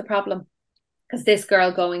said, what's the problem? Because this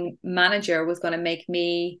girl going manager was going to make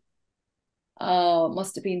me, it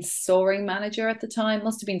must have been soaring manager at the time,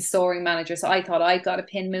 must have been soaring manager. So I thought I got a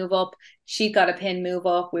pin move up, she got a pin move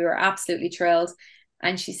up. We were absolutely thrilled.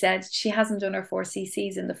 And she said she hasn't done her 4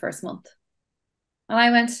 cc's in the first month. And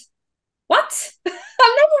I went, what? I'll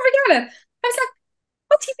never forget it. I was like,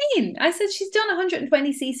 what do you mean? I said, she's done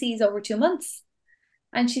 120 cc's over 2 months.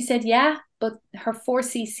 And she said, yeah, but her 4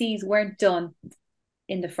 cc's weren't done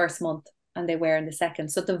in the first month. and they were in the second.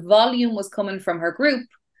 So the volume was coming from her group,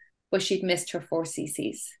 but she'd missed her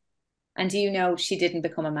 4CCs. And do you know she didn't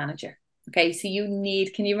become a manager? Okay, so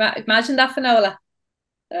can you imagine that, Finola?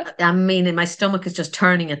 I mean, my stomach is just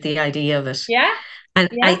turning at the idea of it. Yeah. And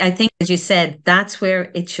Yeah. I think, as you said, that's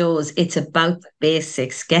where it shows it's about the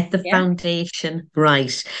basics. Get the Yeah. foundation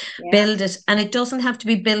right, Yeah. build it. And it doesn't have to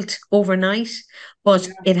be built overnight, but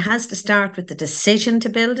it has to start with the decision to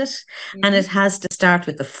build it. And it has to start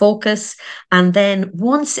with the focus. And then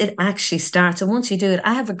once it actually starts, and once you do it,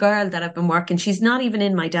 I have a girl that I've been working, she's not even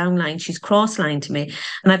in my downline, she's cross-line to me.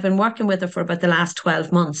 And I've been working with her for about the last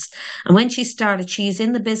 12 months. And when she started, she's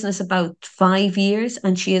in the business about 5 years,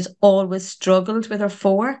 and she has always struggled with her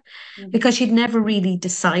 4 because she'd never really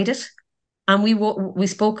decided. And we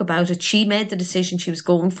spoke about it. She made the decision, she was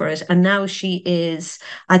going for it. And now she is,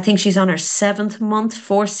 I think she's on her 7th month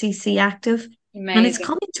 4CC active. Amazing. And it's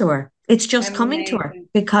coming to her. It's just coming to her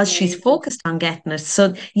because she's focused on getting it.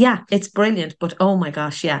 So yeah, it's brilliant. But oh my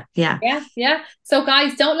gosh, yeah. So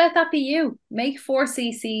guys, don't let that be you. Make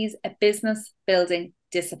 4CCs a business building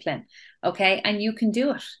discipline. Okay. And you can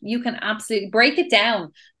do it. You can absolutely break it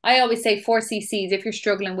down. I always say 4CCs, if you're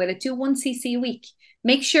struggling with it, do 1CC a week.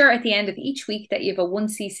 Make sure at the end of each week that you have a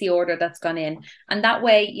 1CC order that's gone in. And that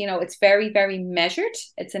way, it's very, very measured.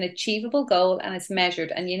 It's an achievable goal and it's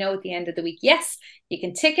measured. And at the end of the week, yes, you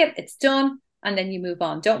can tick it, it's done, and then you move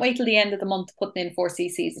on. Don't wait till the end of the month putting in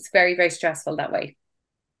 4CCs. It's very, very stressful that way.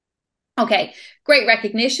 Okay, great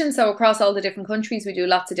recognition. So across all the different countries, we do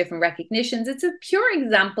lots of different recognitions. It's a pure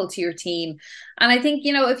example to your team. And I think,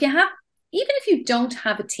 if you have, even if you don't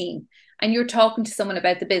have a team, and you're talking to someone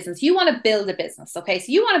about the business, you want to build a business. Okay. So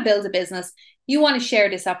you want to build a business. You want to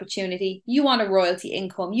share this opportunity. You want a royalty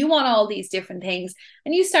income. You want all these different things.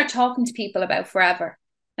 And you start talking to people about Forever.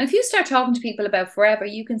 And if you start talking to people about Forever,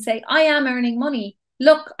 you can say, I am earning money.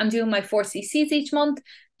 Look, I'm doing my 4CCs each month.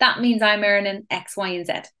 That means I'm earning X, Y, and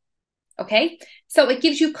Z. Okay. So it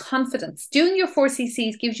gives you confidence. Doing your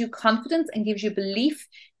 4CCs gives you confidence and gives you belief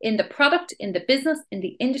in the product, in the business, in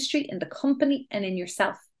the industry, in the company, and in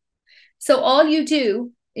yourself. So all you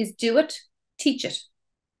do is do it, teach it,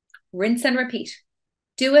 rinse and repeat.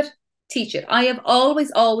 Do it, teach it. I have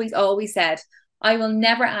always, always, always said, I will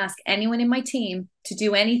never ask anyone in my team to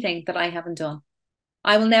do anything that I haven't done.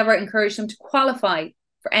 I will never encourage them to qualify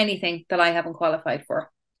for anything that I haven't qualified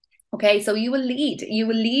for. Okay, so you will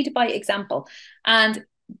lead by example. And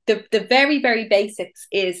the very, very basics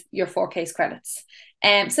is your 4 case credits.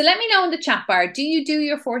 So let me know in the chat bar, do you do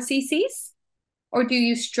your 4CCs or do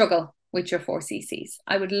you struggle with your 4CCs?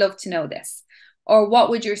 I would love to know this. Or what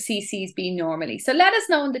would your CCs be normally? So let us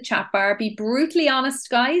know in the chat bar. Be brutally honest,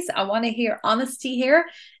 guys. I want to hear honesty here.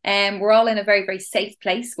 We're all in a very, very safe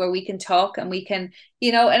place where we can talk and we can,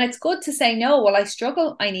 and it's good to say, no, well, I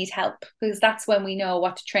struggle. I need help, because that's when we know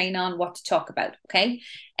what to train on, what to talk about. Okay.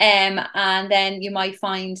 And then you might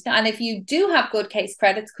find, and if you do have good case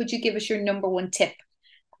credits, could you give us your #1 tip?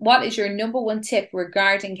 What is your #1 tip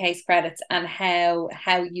regarding case credits and how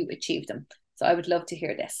you achieve them? So I would love to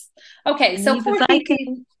hear this. Okay, so could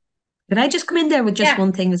I just come in there with just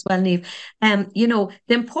one thing as well, Niamh?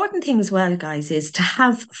 The important thing as well, guys, is to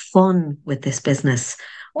have fun with this business.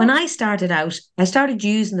 When I started out, I started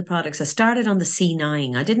using the products. I started on the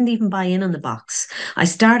C9. I didn't even buy in on the box. I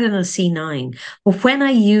started on a C9. But when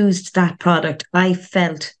I used that product, I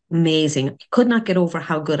felt amazing. I could not get over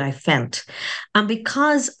how good I felt. And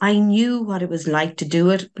because I knew what it was like to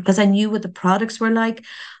do it, because I knew what the products were like,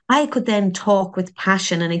 I could then talk with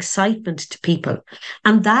passion and excitement to people.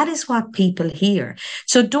 And that is what people hear.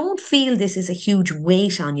 So don't feel this is a huge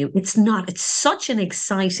weight on you. It's not. It's such an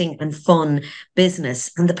exciting and fun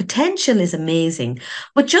business. And the potential is amazing.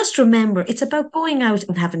 But just remember, it's about going out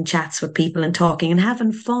and having chats with people and talking and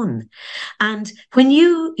having fun. And when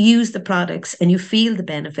you use the products and you feel the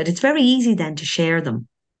benefit, it's very easy then to share them.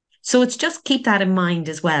 So it's just keep that in mind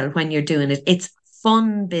as well when you're doing it. It's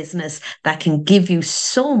fun business that can give you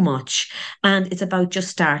so much, and it's about just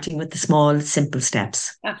starting with the small, simple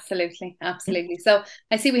steps. Absolutely. So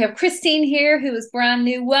I see we have Christine here, who is brand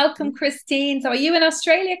new. Welcome, Christine. So are you in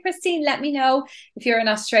Australia, Christine? Let me know if you're in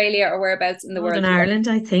Australia or whereabouts in the world. In Ireland,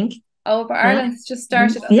 I think. Oh, but Ireland's just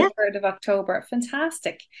started on the 3rd of October.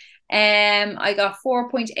 Fantastic. I got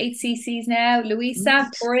 4.8 CCs now. Louisa,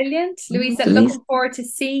 brilliant. Louisa, looking forward to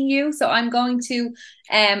seeing you. So I'm going to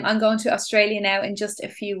Australia now in just a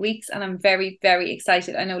few weeks, and I'm very, very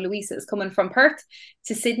excited. I know Louisa is coming from Perth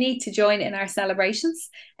to Sydney to join in our celebrations.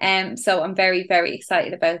 So I'm very, very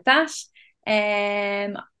excited about that.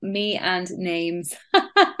 Me and names.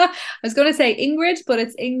 I was going to say Ingrid, but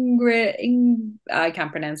it's Ingrid. I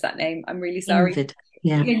can't pronounce that name. I'm really sorry.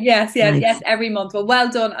 Yeah. Yes, yes, Nice. yes, every month. Well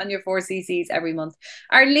done on your 4CCs every month.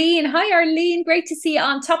 Arlene, hi Arlene, great to see you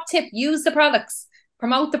on. Top tip, use the products.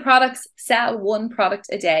 Promote the products, sell one product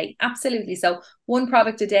a day. Absolutely. So one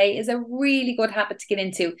product a day is a really good habit to get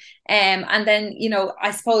into. And then, you know, I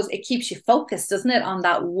suppose it keeps you focused, doesn't it, on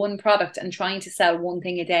that one product and trying to sell one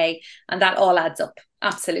thing a day. And that all adds up.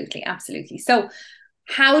 Absolutely, absolutely. So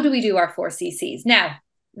how do we do our 4CCs? Now,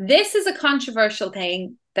 this is a controversial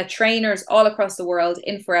thing that trainers all across the world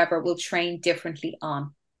in Forever will train differently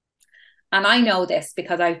on. And I know this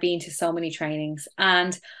because I've been to so many trainings.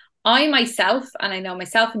 And I myself, and I know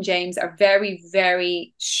myself and James are very,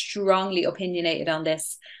 very strongly opinionated on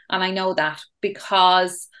this. And I know that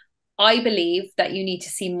because I believe that you need to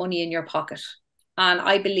see money in your pocket. And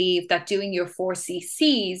I believe that doing your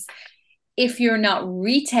 4CCs, if you're not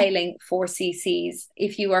retailing 4CCs,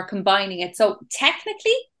 if you are combining it. So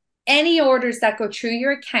technically, any orders that go through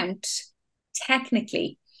your account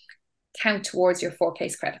technically count towards your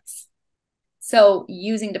 4Ks credits. So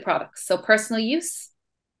using the products. So personal use,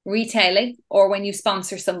 retailing, or when you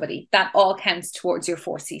sponsor somebody, that all counts towards your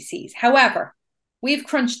 4CCs. However, we've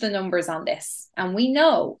crunched the numbers on this, and we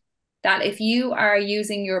know that if you are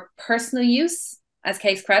using your personal use as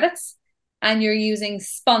case credits and you're using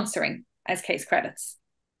sponsoring as case credits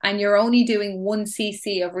and you're only doing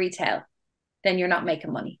 1cc of retail, then you're not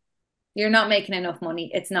making money. You're not making enough money.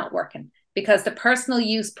 It's not working because the personal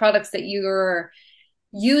use products that you're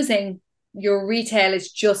using, your retail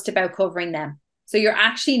is just about covering them. So you're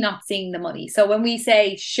actually not seeing the money. So when we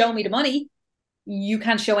say, show me the money, you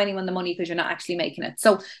can't show anyone the money because you're not actually making it.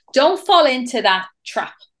 So don't fall into that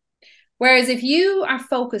trap. Whereas if you are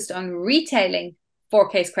focused on retailing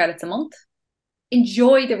 4Ks credits a month,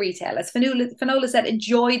 enjoy the retail. As Finola said,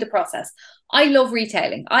 enjoy the process. I love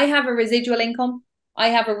retailing. I have a residual income. I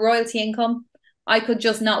have a royalty income. I could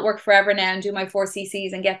just not work forever now and do my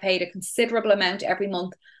 4CCs and get paid a considerable amount every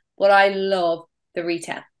month. But I love the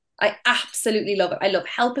retail. I absolutely love it. I love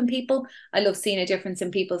helping people. I love seeing a difference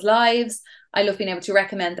in people's lives. I love being able to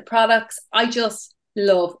recommend the products. I just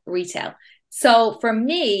love retail. So for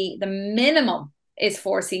me, the minimum is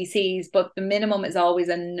 4CCs, but the minimum is always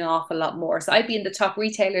an awful lot more. So I'd be in the top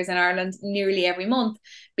retailers in Ireland nearly every month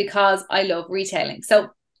because I love retailing. So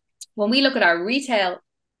when we look at our retail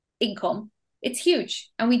income, it's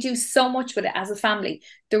huge. And we do so much with it as a family.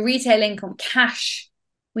 The retail income, cash.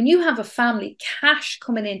 When you have a family, cash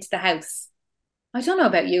coming into the house. I don't know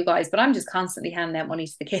about you guys, but I'm just constantly handing out money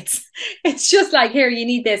to the kids. It's just like, here, you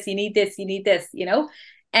need this, you need this, you need this, you know?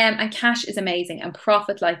 And cash is amazing, and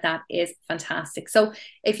profit like that is fantastic. So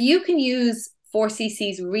if you can use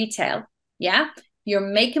 4CC's retail, yeah, you're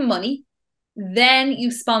making money. Then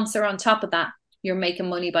you sponsor on top of that. You're making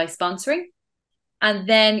money by sponsoring. And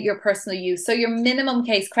then your personal use. So your minimum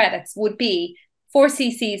case credits would be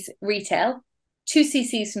 4CC's retail,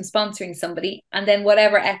 2CCs from sponsoring somebody, and then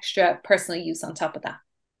whatever extra personal use on top of that.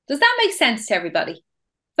 Does that make sense to everybody?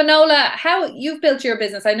 Finola, how you've built your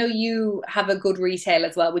business, I know you have a good retail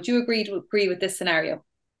as well. Would you agree with this scenario?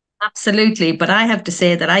 Absolutely. But I have to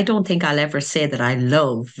say that I don't think I'll ever say that I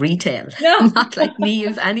love retail. No. Not like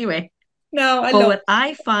Niamh anyway. No, I But love what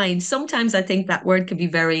I find, sometimes I think that word can be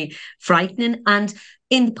very frightening. And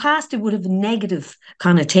in the past, it would have a negative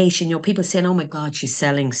connotation. You know, people saying, oh my God, she's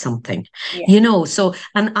selling something. yeah. You know, so,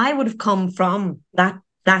 and I would have come from that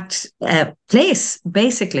place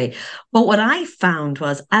basically. But what I found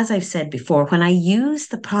was, as I've said before, when I use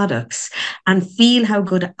the products and feel how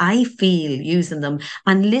good I feel using them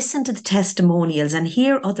and listen to the testimonials and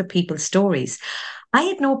hear other people's stories, I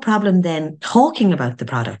had no problem then talking about the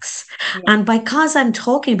products. Yeah. And because I'm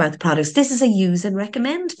talking about the products, this is a use and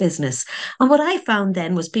recommend business. And what I found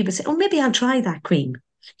then was people say, oh, maybe I'll try that cream.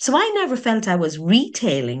 So I never felt I was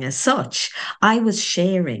retailing as such. I was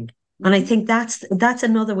sharing. And I think that's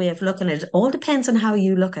another way of looking at it. It all depends on how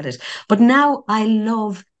you look at it. But now I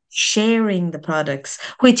love sharing the products,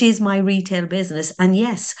 which is my retail business. And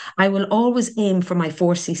yes, I will always aim for my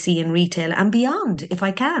 4CC in retail and beyond if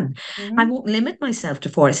I can. I won't limit myself to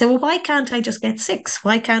 4. I say, well, why can't I just get 6?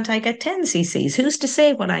 Why can't I get 10 CCs? Who's to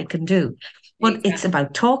say what I can do? But Exactly. It's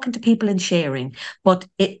about talking to people and sharing. But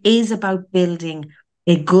it is about building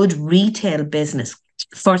a good retail business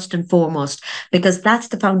first and foremost, because that's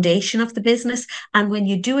the foundation of the business. And when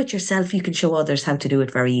you do it yourself, you can show others how to do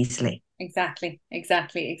it very easily. Exactly.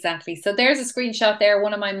 So there's a screenshot there,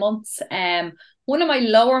 one of my months, one of my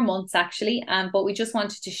lower months actually, but we just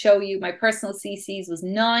wanted to show you my personal CCs was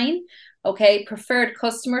 9. Okay, preferred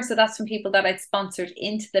customer, so that's from people that I'd sponsored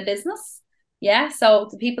into the business. Yeah. So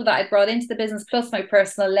the people that I brought into the business plus my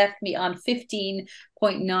personal left me on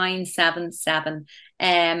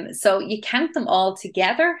 15.977. So you count them all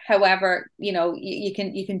together. However, you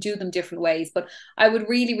can do them different ways. But I would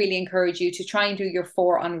really, really encourage you to try and do your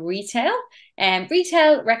 4 on retail. And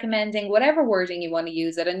retail recommending whatever wording you want to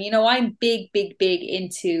use it. And I'm big, big, big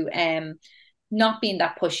into not being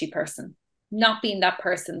that pushy person, not being that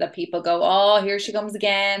person that people go, oh, here she comes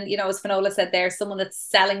again. As Finola said there, someone that's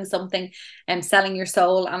selling something and selling your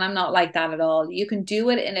soul. And I'm not like that at all. You can do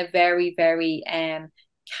it in a very, very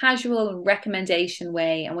casual recommendation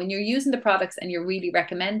way. And when you're using the products and you're really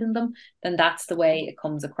recommending them, then that's the way it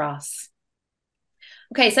comes across.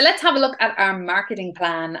 Okay, so let's have a look at our marketing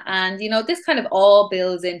plan. And this kind of all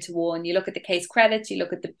builds into one. You look at the case credits, you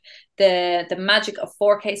look at the magic of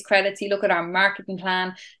 4 case credits, you look at our marketing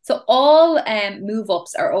plan. So all move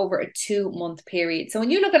ups are over a 2-month period. So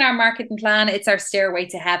when you look at our marketing plan, it's our stairway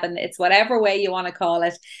to heaven. It's whatever way you want to call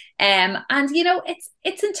it. And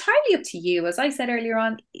it's entirely up to you. As I said earlier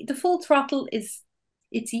on, the full throttle it's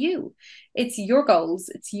you. It's your goals.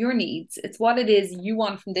 It's your needs. It's what it is you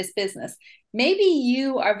want from this business. Maybe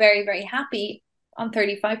you are very, very happy on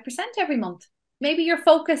 35% every month. Maybe your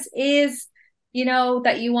focus is,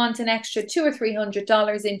 that you want an extra $200 or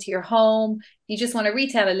 $300 into your home. You just want to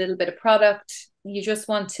retail a little bit of product. You just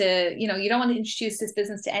want to, you don't want to introduce this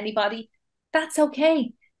business to anybody. That's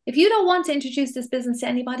okay. If you don't want to introduce this business to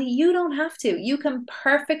anybody, you don't have to. You can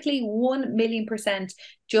perfectly 1,000,000%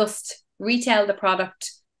 just retail the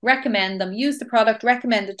product, recommend them, use the product,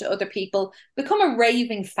 recommend it to other people, become a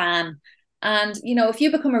raving fan. And, if you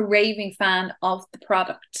become a raving fan of the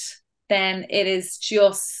product, then it is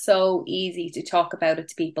just so easy to talk about it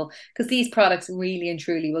to people, because these products really and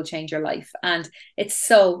truly will change your life. And it's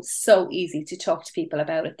so, so easy to talk to people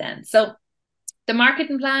about it then. So the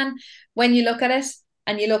marketing plan, when you look at it,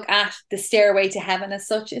 and you look at the stairway to heaven as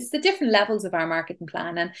such, it's the different levels of our marketing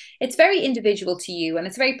plan. And it's very individual to you, and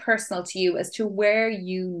it's very personal to you as to where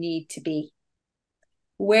you need to be.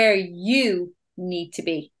 Where you need to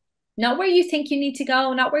be. Not where you think you need to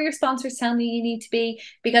go, not where your sponsors tell me you need to be.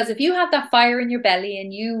 Because if you have that fire in your belly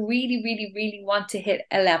and you really, really, really want to hit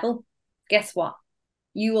a level, guess what?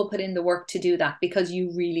 You will put in the work to do that because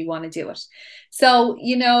you really want to do it. So,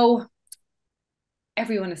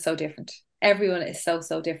 everyone is so different. Everyone is so,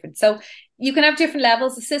 so different. So you can have different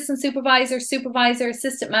levels: assistant supervisor,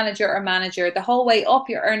 assistant manager, or manager. The whole way up,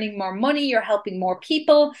 you're earning more money, you're helping more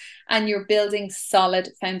people, and you're building solid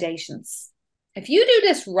foundations. If you do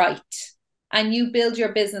this right and you build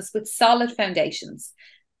your business with solid foundations,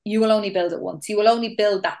 you will only build it once. You will only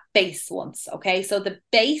build that base once. Okay. So the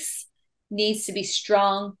base needs to be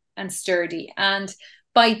strong and sturdy. And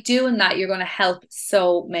by doing that, you're going to help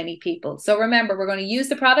so many people. So remember, we're going to use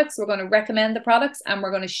the products, we're going to recommend the products, and we're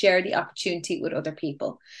going to share the opportunity with other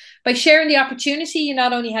people. By sharing the opportunity, you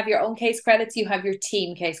not only have your own case credits, you have your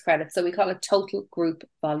team case credits. So we call it total group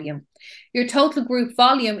volume. Your total group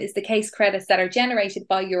volume is the case credits that are generated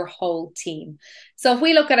by your whole team. So if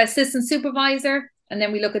we look at assistant supervisor, and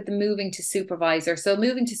then we look at the moving to supervisor. So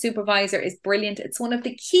moving to supervisor is brilliant. It's one of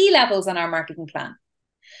the key levels on our marketing plan.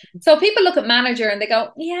 So people look at manager and they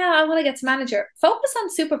go, yeah, I want to get to manager. Focus on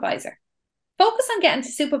supervisor. Focus on getting to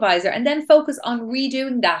supervisor, and then focus on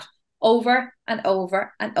redoing that over and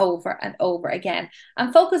over and over and over again.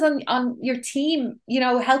 And focus on your team,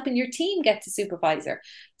 helping your team get to supervisor.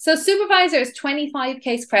 So supervisor is 25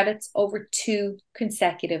 case credits over 2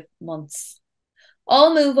 consecutive months.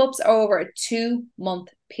 All move ups are over a 2-month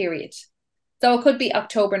period. So it could be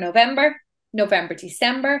October, November,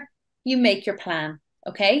 December. You make your plan.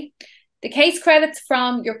 Okay, the case credits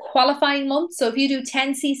from your qualifying month. So if you do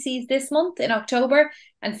 10 cc's this month in October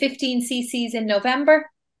and 15 cc's in November,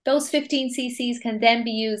 those 15 cc's can then be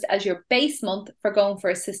used as your base month for going for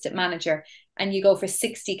assistant manager, and you go for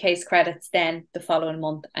 60 case credits then the following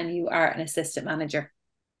month, and you are an assistant manager.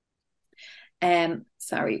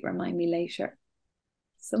 Sorry, remind me later.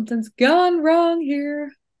 Something's gone wrong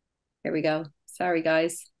here. Here we go. Sorry,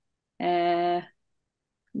 guys.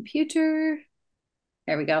 Computer.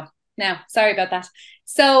 There we go. Now, sorry about that.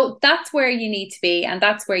 So that's where you need to be, and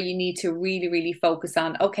that's where you need to really, really focus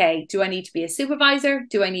on, okay, do I need to be a supervisor?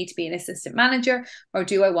 Do I need to be an assistant manager? Or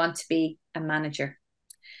do I want to be a manager?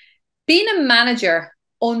 Being a manager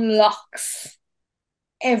unlocks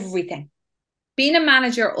everything. Being a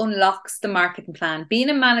manager unlocks the marketing plan. Being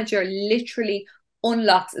a manager literally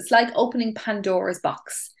unlocks, it's like opening Pandora's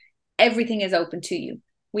box. Everything is open to you.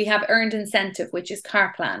 We have earned incentive, which is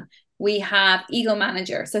car plan. We have ego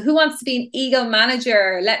manager. So who wants to be an ego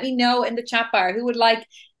manager? Let me know in the chat bar. Who would like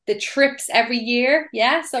the trips every year.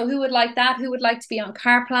 Yeah. So who would like that? Who would like to be on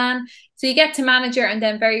car plan? So you get to manager, and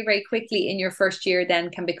then very, very quickly in your first year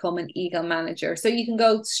then can become an Eagle manager. So you can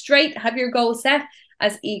go straight, have your goal set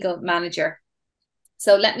as Eagle manager.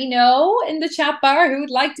 So let me know in the chat bar who would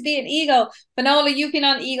like to be an Eagle. Finola, you've been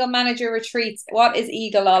on Eagle manager retreats. What is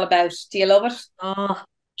Eagle all about? Do you love it? Oh,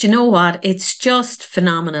 do you know what? It's just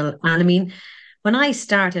phenomenal. And I mean, when I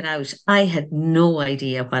started out, I had no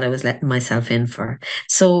idea what I was letting myself in for.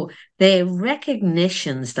 So the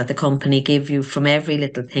recognitions that the company give you from every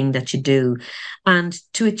little thing that you do, and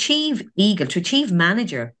to achieve Eagle, to achieve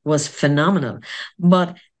manager was phenomenal.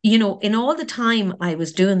 But you know, in all the time I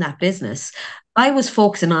was doing that business, I was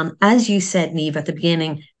focusing on, as you said, Neve, at the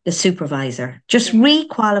beginning, the supervisor, just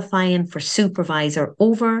re-qualifying for supervisor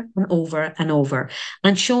over and over and over,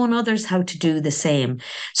 and showing others how to do the same.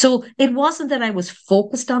 So it wasn't that I was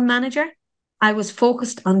focused on manager. I was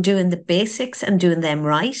focused on doing the basics and doing them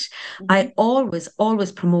right. I always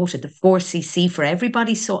promoted the 4cc for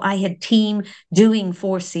everybody. So I had team doing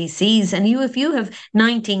 4cc's. And if you have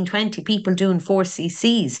 19, 20 people doing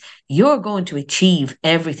 4cc's, you're going to achieve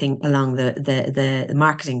everything along the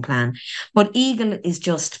marketing plan. But Eagle is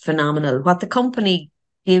just phenomenal. What the company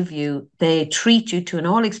give you, they treat you to an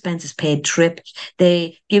all expenses paid trip.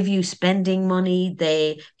 They give you spending money.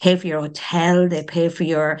 They pay for your hotel. They pay for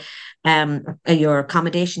your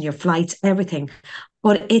accommodation, your flights, everything.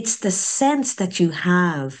 But it's the sense that you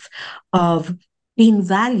have of being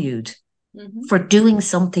valued for doing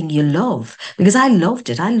something you love. Because I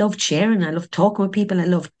loved it. I loved sharing. I loved talking with people. I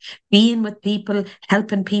loved being with people,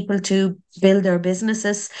 helping people to build their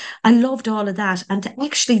businesses. I loved all of that. And to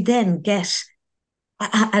actually then get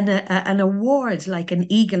an award like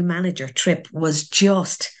an Eagle manager trip was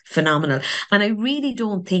just phenomenal. And I really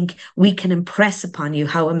don't think we can impress upon you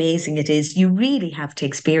how amazing it is. You really have to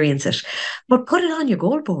experience it, but put it on your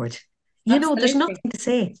goal board. You know, there's nothing to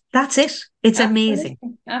say. That's it. It's amazing.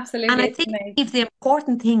 Absolutely. And I think the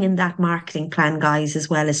important thing in that marketing plan, guys, as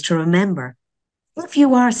well, is to remember, if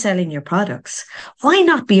you are selling your products, why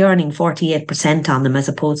not be earning 48% on them as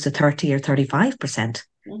opposed to 30 or 35%?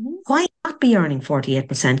 Why not be earning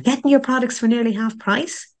 48%, getting your products for nearly half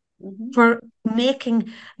price, for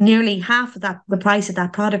making nearly half of the price of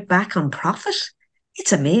that product back on profit?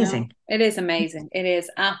 It's amazing. No, it is amazing. It is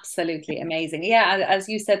absolutely amazing. Yeah, as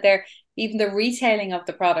you said there, even the retailing of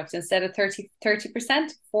the product, instead of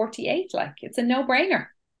 30%, 48, like it's a no-brainer.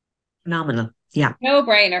 Phenomenal. Yeah.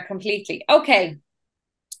 No-brainer completely. Okay.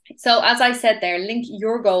 So as I said there, link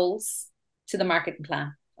your goals to the marketing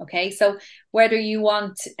plan. Okay, so whether you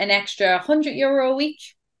want an extra €100 a week,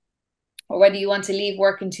 or whether you want to leave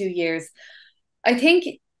work in 2 years, I think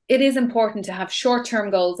it is important to have short-term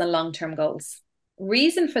goals and long-term goals.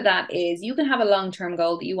 Reason for that is you can have a long-term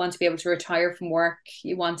goal that you want to be able to retire from work,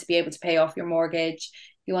 you want to be able to pay off your mortgage,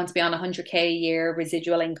 you want to be on 100K a year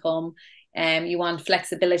residual income, you want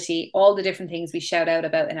flexibility, all the different things we shout out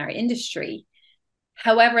about in our industry.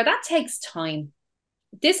 However, that takes time.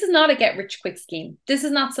 This is not a get rich quick scheme. This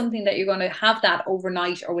is not something that you're going to have that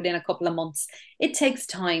overnight or within a couple of months. It takes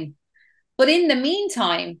time. But in the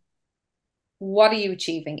meantime, what are you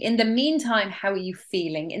achieving? In the meantime, how are you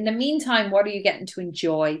feeling? In the meantime, what are you getting to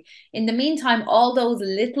enjoy? In the meantime, all those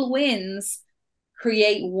little wins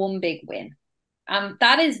create one big win. And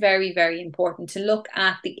that is very, very important to look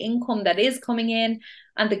at the income that is coming in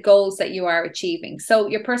and the goals that you are achieving. So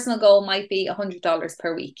your personal goal might be $100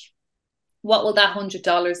 per week. What will that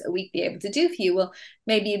 $100 a week be able to do for you? Well,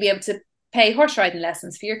 maybe you'll be able to pay horse riding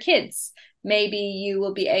lessons for your kids. Maybe you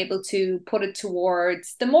will be able to put it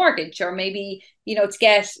towards the mortgage, or maybe, you know, to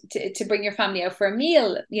get to bring your family out for a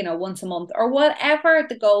meal, you know, once a month, or whatever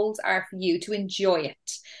the goals are for you, to enjoy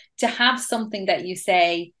it, to have something that you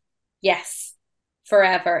say, yes,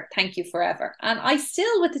 forever, thank you forever. And I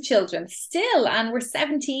still, with the children, and we're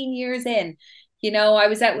 17 years in. You know, I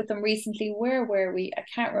was out with them recently. Where were we? I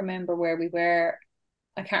can't remember where we were.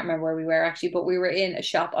 I can't remember where we were actually, but we were in a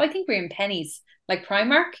shop. I think we were in Pennies, like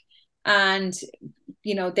Primark. And,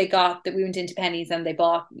 you know, we went into Pennies and they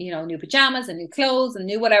bought, you know, new pajamas and new clothes and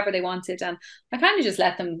new whatever they wanted. And I kind of just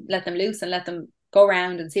let them loose and let them go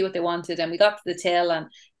around and see what they wanted. And we got to the till, and,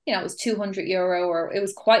 you know, it was €200, or it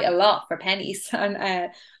was quite a lot for Pennies.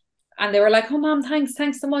 And they were like, oh, Mom,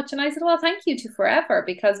 thanks so much. And I said, well, thank you to Forever,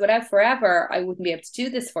 because without Forever, I wouldn't be able to do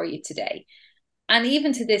this for you today. And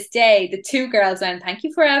even to this day, the two girls went, thank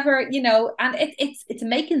you Forever, you know, and it's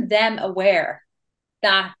making them aware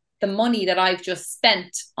that the money that I've just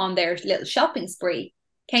spent on their little shopping spree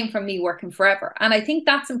came from me working forever. And I think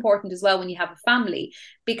that's important as well when you have a family,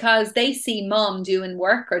 because they see mom doing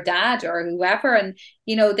work, or dad, or whoever, and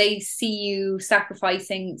they see you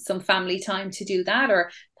sacrificing some family time to do that, or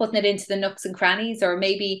putting it into the nooks and crannies, or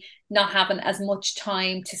maybe not having as much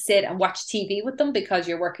time to sit and watch TV with them because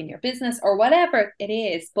you're working your business or whatever it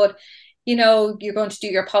is. But you're going to do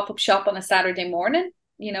your pop-up shop on a Saturday morning,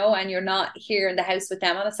 and you're not here in the house with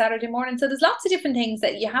them on a Saturday morning. So there's lots of different things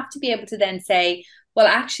that you have to be able to then say, well,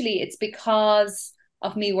 actually, it's because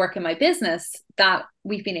of me working my business that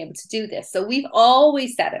we've been able to do this. So we've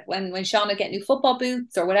always said it. When Sean would get new football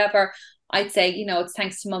boots or whatever, I'd say, it's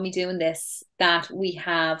thanks to mummy doing this that we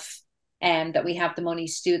have the money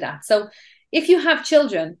to do that. So if you have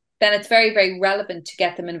children, then it's very, very relevant to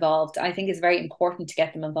get them involved. I think it's very important to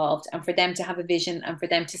get them involved, and for them to have a vision, and for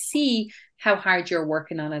them to see how hard you're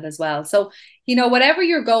working on it as well. So, whatever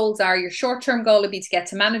your goals are, your short-term goal would be to get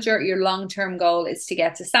to manager, your long-term goal is to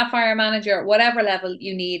get to sapphire manager, whatever level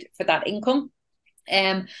you need for that income.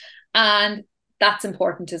 And that's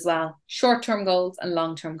important as well. Short-term goals and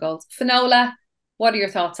long-term goals. Finola, what are your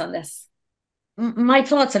thoughts on this? My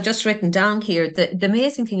thoughts I've just written down here. The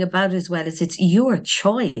amazing thing about it as well is it's your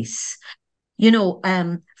choice.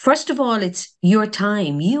 First of all, it's your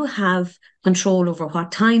time. You have control over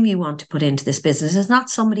what time you want to put into this business. It's not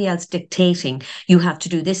somebody else dictating you have to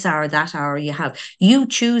do this hour, that hour. You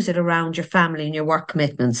choose it around your family and your work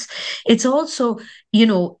commitments. It's also,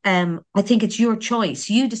 I think it's your choice.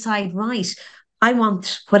 You decide, right, I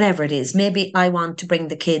want whatever it is. Maybe I want to bring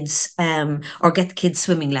the kids or get the kids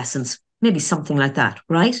swimming lessons. Maybe something like that,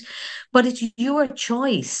 right? But it's your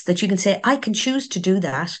choice that you can say, I can choose to do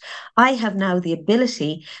that. I have now the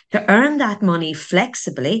ability to earn that money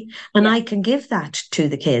flexibly, and I can give that to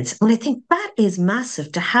the kids. And I think that is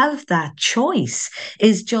massive. To have that choice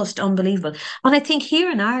is just unbelievable. And I think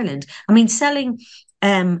here in Ireland, selling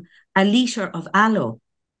a litre of aloe,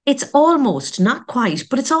 it's almost, not quite,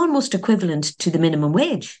 but it's almost equivalent to the minimum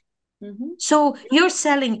wage. Mm-hmm. So you're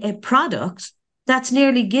selling a product that's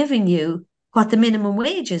nearly giving you what the minimum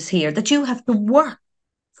wage is here, that you have to work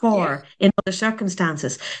for in other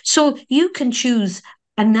circumstances. So you can choose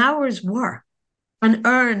an hour's work and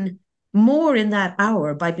earn more in that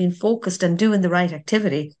hour by being focused and doing the right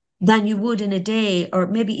activity than you would in a day or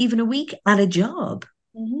maybe even a week at a job.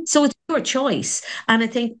 Mm-hmm. So it's your choice. And I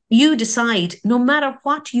think you decide, no matter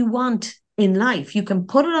what you want in life, you can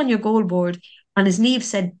put it on your goal board. And as Niamh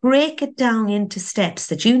said, break it down into steps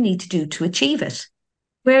that you need to do to achieve it.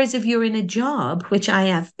 Whereas if you're in a job, which I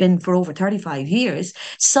have been for over 35 years,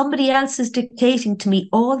 somebody else is dictating to me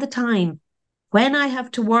all the time when I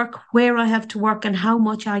have to work, where I have to work, and how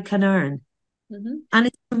much I can earn. Mm-hmm. And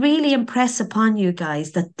it's really impress upon you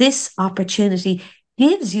guys that this opportunity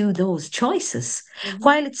gives you those choices. Mm-hmm.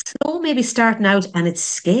 While it's slow, maybe starting out, and it's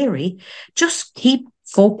scary, just keep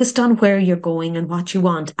focused on where you're going and what you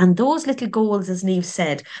want. And those little goals, as Niamh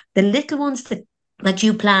said, the little ones that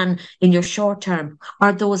you plan in your short term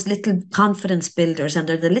are those little confidence builders, and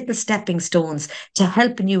they're the little stepping stones to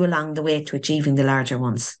helping you along the way to achieving the larger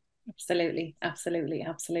ones. Absolutely, absolutely,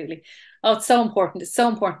 absolutely. Oh, it's so important. It's so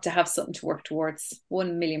important to have something to work towards.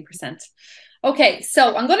 1,000,000%. Okay,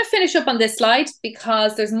 so I'm going to finish up on this slide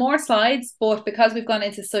because there's more slides, but because we've gone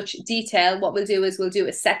into such detail, what we'll do is we'll do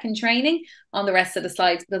a second training on the rest of the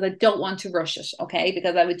slides, because I don't want to rush it, okay?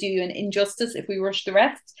 Because I would do you an injustice if we rush the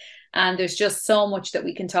rest. And there's just so much that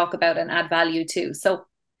we can talk about and add value to. So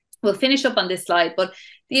we'll finish up on this slide, but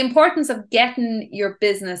the importance of getting your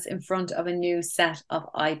business in front of a new set of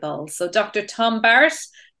eyeballs. So Dr. Tom Barrett,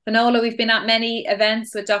 Finola, we've been at many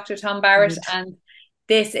events with Dr. Tom Barrett, and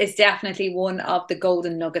this is definitely one of the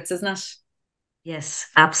golden nuggets, isn't it? Yes,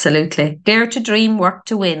 absolutely. Dare to dream, work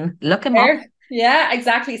to win. Look him up. Yeah,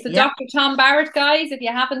 exactly. So Dr. Tom Barrett, guys, if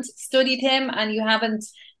you haven't studied him and you haven't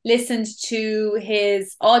listened to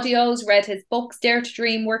his audios, read his books, Dare to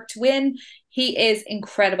Dream, Work to Win, he is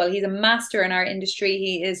incredible. He's a master in our industry.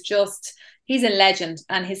 He's a legend,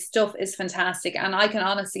 and his stuff is fantastic. And I can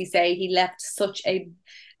honestly say he left such a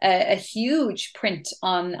huge print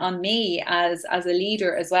on me as a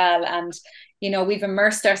leader as well. And we've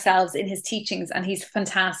immersed ourselves in his teachings, and he's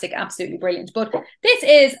fantastic, absolutely brilliant. But this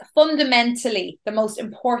is fundamentally the most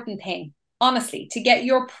important thing, honestly, to get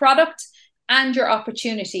your product and your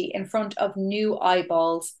opportunity in front of new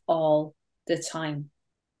eyeballs all the time.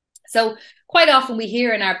 So quite often we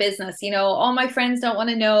hear in our business, oh, my friends don't want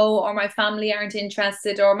to know, or my family aren't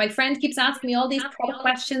interested, or my friend keeps asking me all these product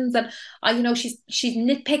questions, and she's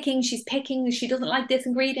nitpicking, she's picking, she doesn't like this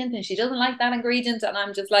ingredient and she doesn't like that ingredient. And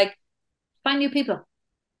I'm just like, find new people.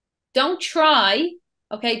 Don't try,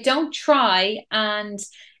 okay? Don't try and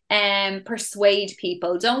persuade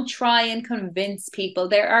people. Don't try and convince people.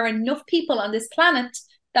 There are enough people on this planet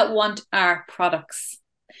that want our products.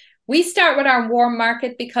 We start with our warm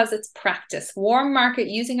market because it's practice. Warm market,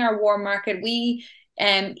 using our warm market, we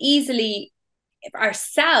easily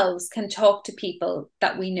ourselves can talk to people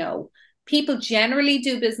that we know. People generally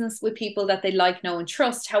do business with people that they like, know, and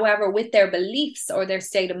trust. However, with their beliefs or their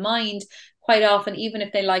state of mind, quite often, even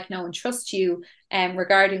if they like, know, and trust you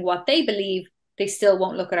regarding what they believe, they still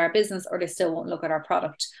won't look at our business, or they still won't look at our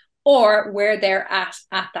product, or where they're at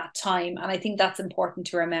that time. And I think that's important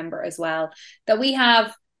to remember as well, that we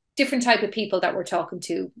have different type of people that we're talking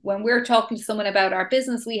to. When we're talking to someone about our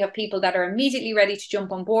business, we have people that are immediately ready to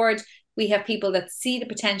jump on board. We have people that see the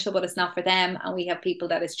potential, but it's not for them. And we have people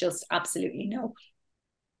that it's just absolutely no.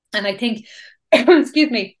 And I think,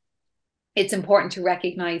 excuse me, it's important to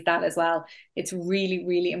recognize that as well. It's really,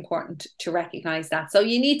 really important to recognize that. So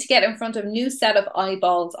you need to get in front of a new set of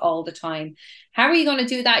eyeballs all the time. How are you going to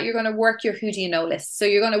do that? You're going to work your who do you know list. So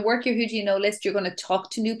you're going to work your who do you know list. You're going to talk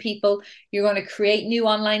to new people. You're going to create new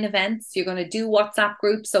online events. You're going to do WhatsApp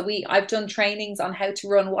groups. So I've done trainings on how to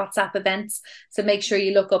run WhatsApp events. So make sure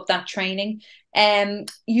you look up that training.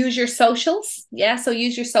 Use your socials. Yeah. So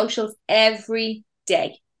use your socials every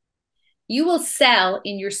day. You will sell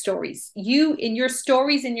in your stories. In your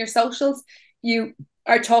stories, in your socials, you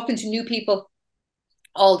are talking to new people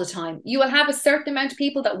all the time. You will have a certain amount of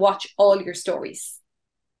people that watch all your stories.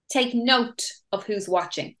 Take note of who's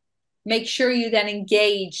watching. Make sure you then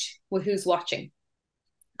engage with who's watching.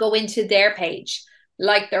 Go into their page,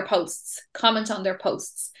 like their posts, comment on their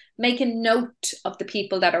posts. Make a note of the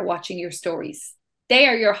people that are watching your stories. They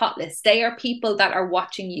are your hot list. They are people that are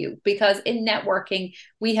watching you, because in networking,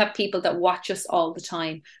 we have people that watch us all the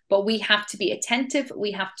time, but we have to be attentive.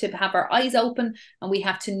 We have to have our eyes open, and we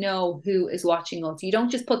have to know who is watching us. You don't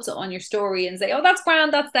just put it on your story and say, oh, that's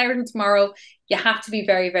grand, that's there till tomorrow. You have to be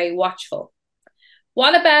very, very watchful.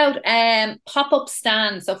 What about pop-up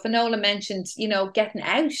stands? So Finola mentioned, getting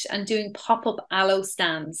out and doing pop-up aloe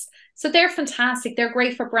stands. So they're fantastic. They're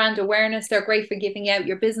great for brand awareness. They're great for giving out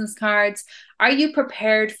your business cards. Are you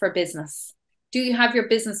prepared for business? Do you have your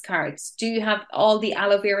business cards? Do you have all the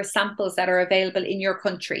aloe vera samples that are available in your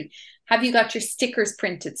country? Have you got your stickers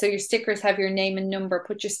printed? So your stickers have your name and number.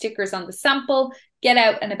 Put your stickers on the sample. Get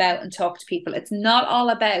out and about and talk to people. It's not all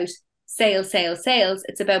about sales.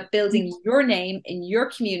 It's about building your name in your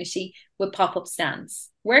community with pop-up stands.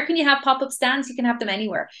 Where can you have pop-up stands? You can have them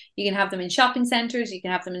anywhere. You can have them in shopping centers. You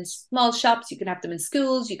can have them in small shops. You can have them in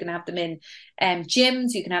schools. You can have them in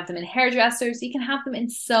gyms. You can have them in hairdressers. You can have them in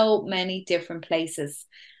so many different places.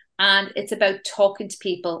 And it's about talking to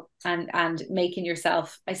people and making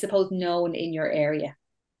yourself, I suppose, known in your area.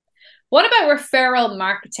 What about referral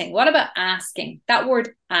marketing? What about asking? That word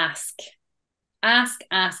ask. Ask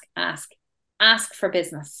for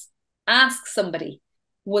business. Ask somebody,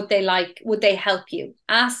 would they help you?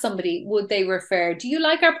 Ask somebody, would they refer? Do you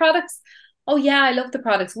like our products? Oh yeah, I love the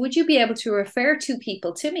products. Would you be able to refer 2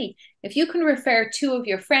 people to me? If you can refer 2 of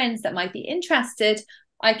your friends that might be interested,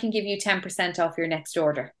 I can give you 10% off your next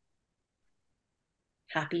order.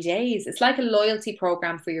 Happy days. It's like a loyalty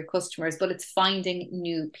program for your customers, but it's finding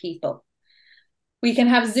new people. We can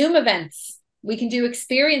have Zoom events. We can do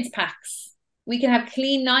experience packs. We can have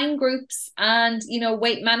Clean 9 groups and,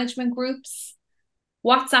 weight management groups,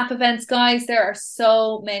 WhatsApp events, guys. There are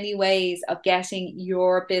so many ways of getting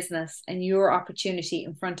your business and your opportunity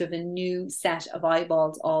in front of a new set of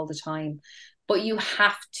eyeballs all the time. But you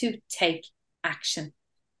have to take action,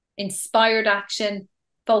 inspired action,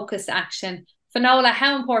 focused action. Finola,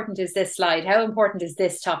 how important is this slide? How important is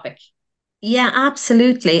this topic? Yeah,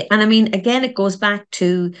 absolutely. And I mean, again, it goes back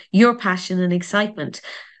to your passion and excitement.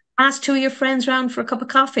 Ask 2 of your friends round for a cup of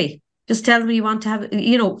coffee. Just tell them you want to have,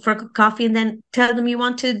 for a cup of coffee, and then tell them you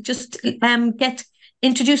want to just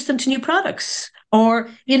introduce them to new products. Or,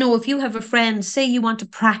 if you have a friend, say you want to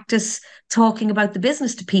practice talking about the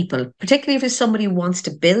business to people, particularly if it's somebody who wants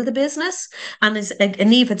to build a business. And as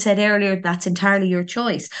Niamh had said earlier, that's entirely your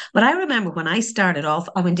choice. But I remember when I started off,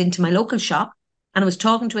 I went into my local shop and I was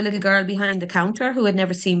talking to a little girl behind the counter who I'd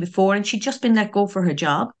never seen before, and she'd just been let go for her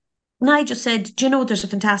job. And I just said, do you know there's a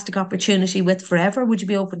fantastic opportunity with Forever? Would you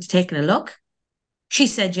be open to taking a look? She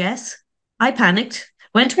said yes. I panicked,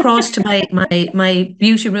 went across to my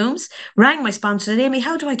beauty rooms, rang my sponsor, said, Amy,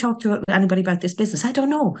 how do I talk to anybody about this business? I don't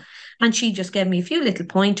know. And she just gave me a few little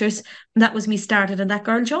pointers. And that was me started, and that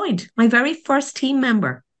girl joined, my very first team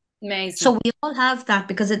member. Amazing. So we all have that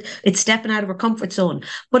because it's stepping out of our comfort zone.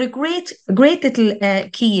 But a great little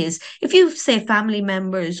key is if you say family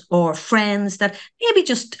members or friends that maybe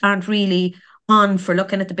just aren't really on for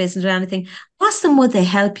looking at the business or anything, ask them, would they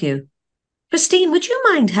help you? Christine, would you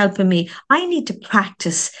mind helping me? I need to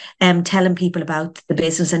practice telling people about the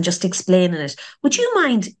business and just explaining it. Would you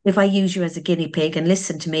mind if I use you as a guinea pig and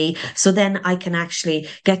listen to me so then I can actually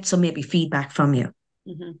get some maybe feedback from you?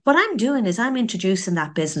 Mm-hmm. What I'm doing is I'm introducing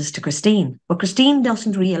that business to Christine. But Christine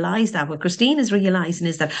doesn't realise that. What Christine is realising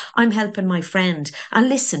is that I'm helping my friend. I'll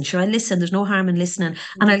listen. Sure, I listen. There's no harm in listening.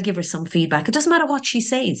 Mm-hmm. And I'll give her some feedback. It doesn't matter what she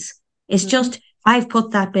says. It's just I've put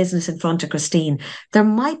that business in front of Christine. There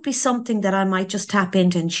might be something that I might just tap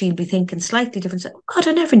into and she'll be thinking slightly different. Oh, God,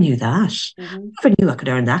 I never knew that. Mm-hmm. I never knew I could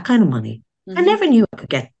earn that kind of money. Mm-hmm. I never knew I could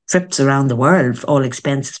get trips around the world, all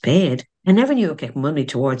expenses paid. I never knew I could get money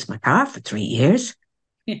towards my car for 3 years.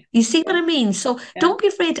 You see what I mean? So don't be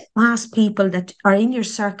afraid to ask people that are in your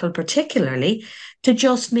circle particularly to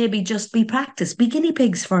just maybe just be practice, be guinea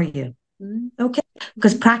pigs for you. Okay,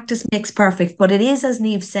 because practice makes perfect, but it is, as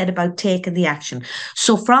Niamh said, about taking the action.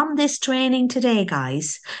 So from this training today,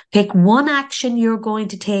 guys, pick one action you're going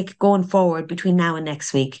to take going forward between now and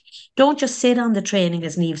next week. Don't just sit on the training,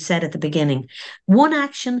 as Niamh said at the beginning. One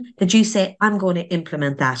action that you say, I'm going to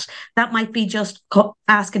implement that. That might be just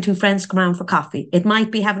asking 2 friends to come around for coffee. It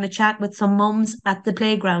might be having a chat with some mums at the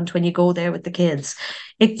playground when you go there with the kids.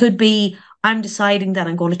 It could be, I'm deciding that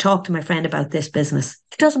I'm going to talk to my friend about this business.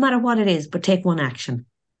 It doesn't matter what it is, but take one action.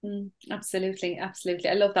 Absolutely. Absolutely.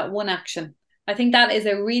 I love that, one action. I think that is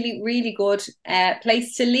a really, really good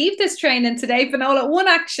place to leave this training today, Finola. One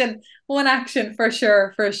action for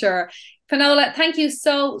sure, for sure. Finola, thank you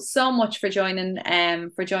so much for joining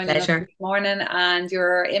us this morning, and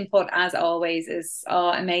your input, as always, is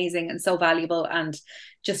amazing and so valuable, and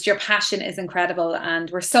just your passion is incredible,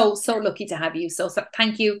 and we're so lucky to have you. So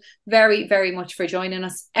thank you very, very much for joining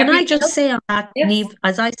us. Can I just say on that, yes. Niamh,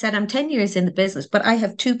 as I said, I'm 10 years in the business, but I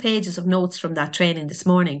have 2 pages of notes from that training this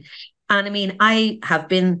morning. And I mean, I have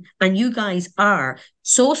been, and you guys are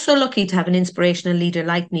so lucky to have an inspirational leader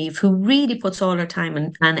like Niamh, who really puts all her time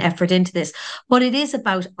and effort into this. But it is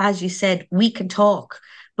about, as you said, we can talk,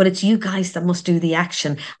 but it's you guys that must do the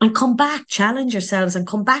action, and come back, challenge yourselves, and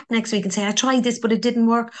come back next week and say, I tried this, but it didn't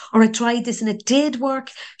work, or I tried this and it did work.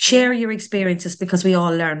 Share your experiences, because we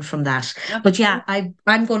all learn from that. Absolutely. But yeah,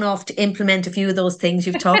 I'm going off to implement a few of those things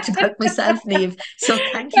you've talked about myself, Niamh. So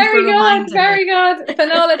thank you for reminding me. Very good.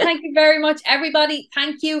 Finola, thank you very much. Everybody,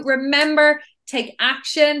 thank you. Remember, take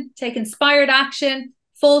action, take inspired action,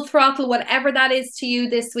 full throttle, whatever that is to you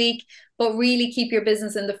this week. But really keep your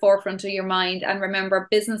business in the forefront of your mind. And remember,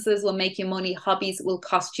 businesses will make you money. Hobbies will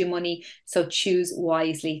cost you money. So choose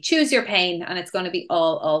wisely. Choose your pain, and it's going to be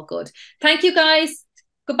all good. Thank you, guys.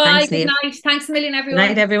 Goodbye. Good night. Thanks a million, everyone. Good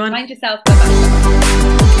night, everyone. Mind yourself. Bye-bye.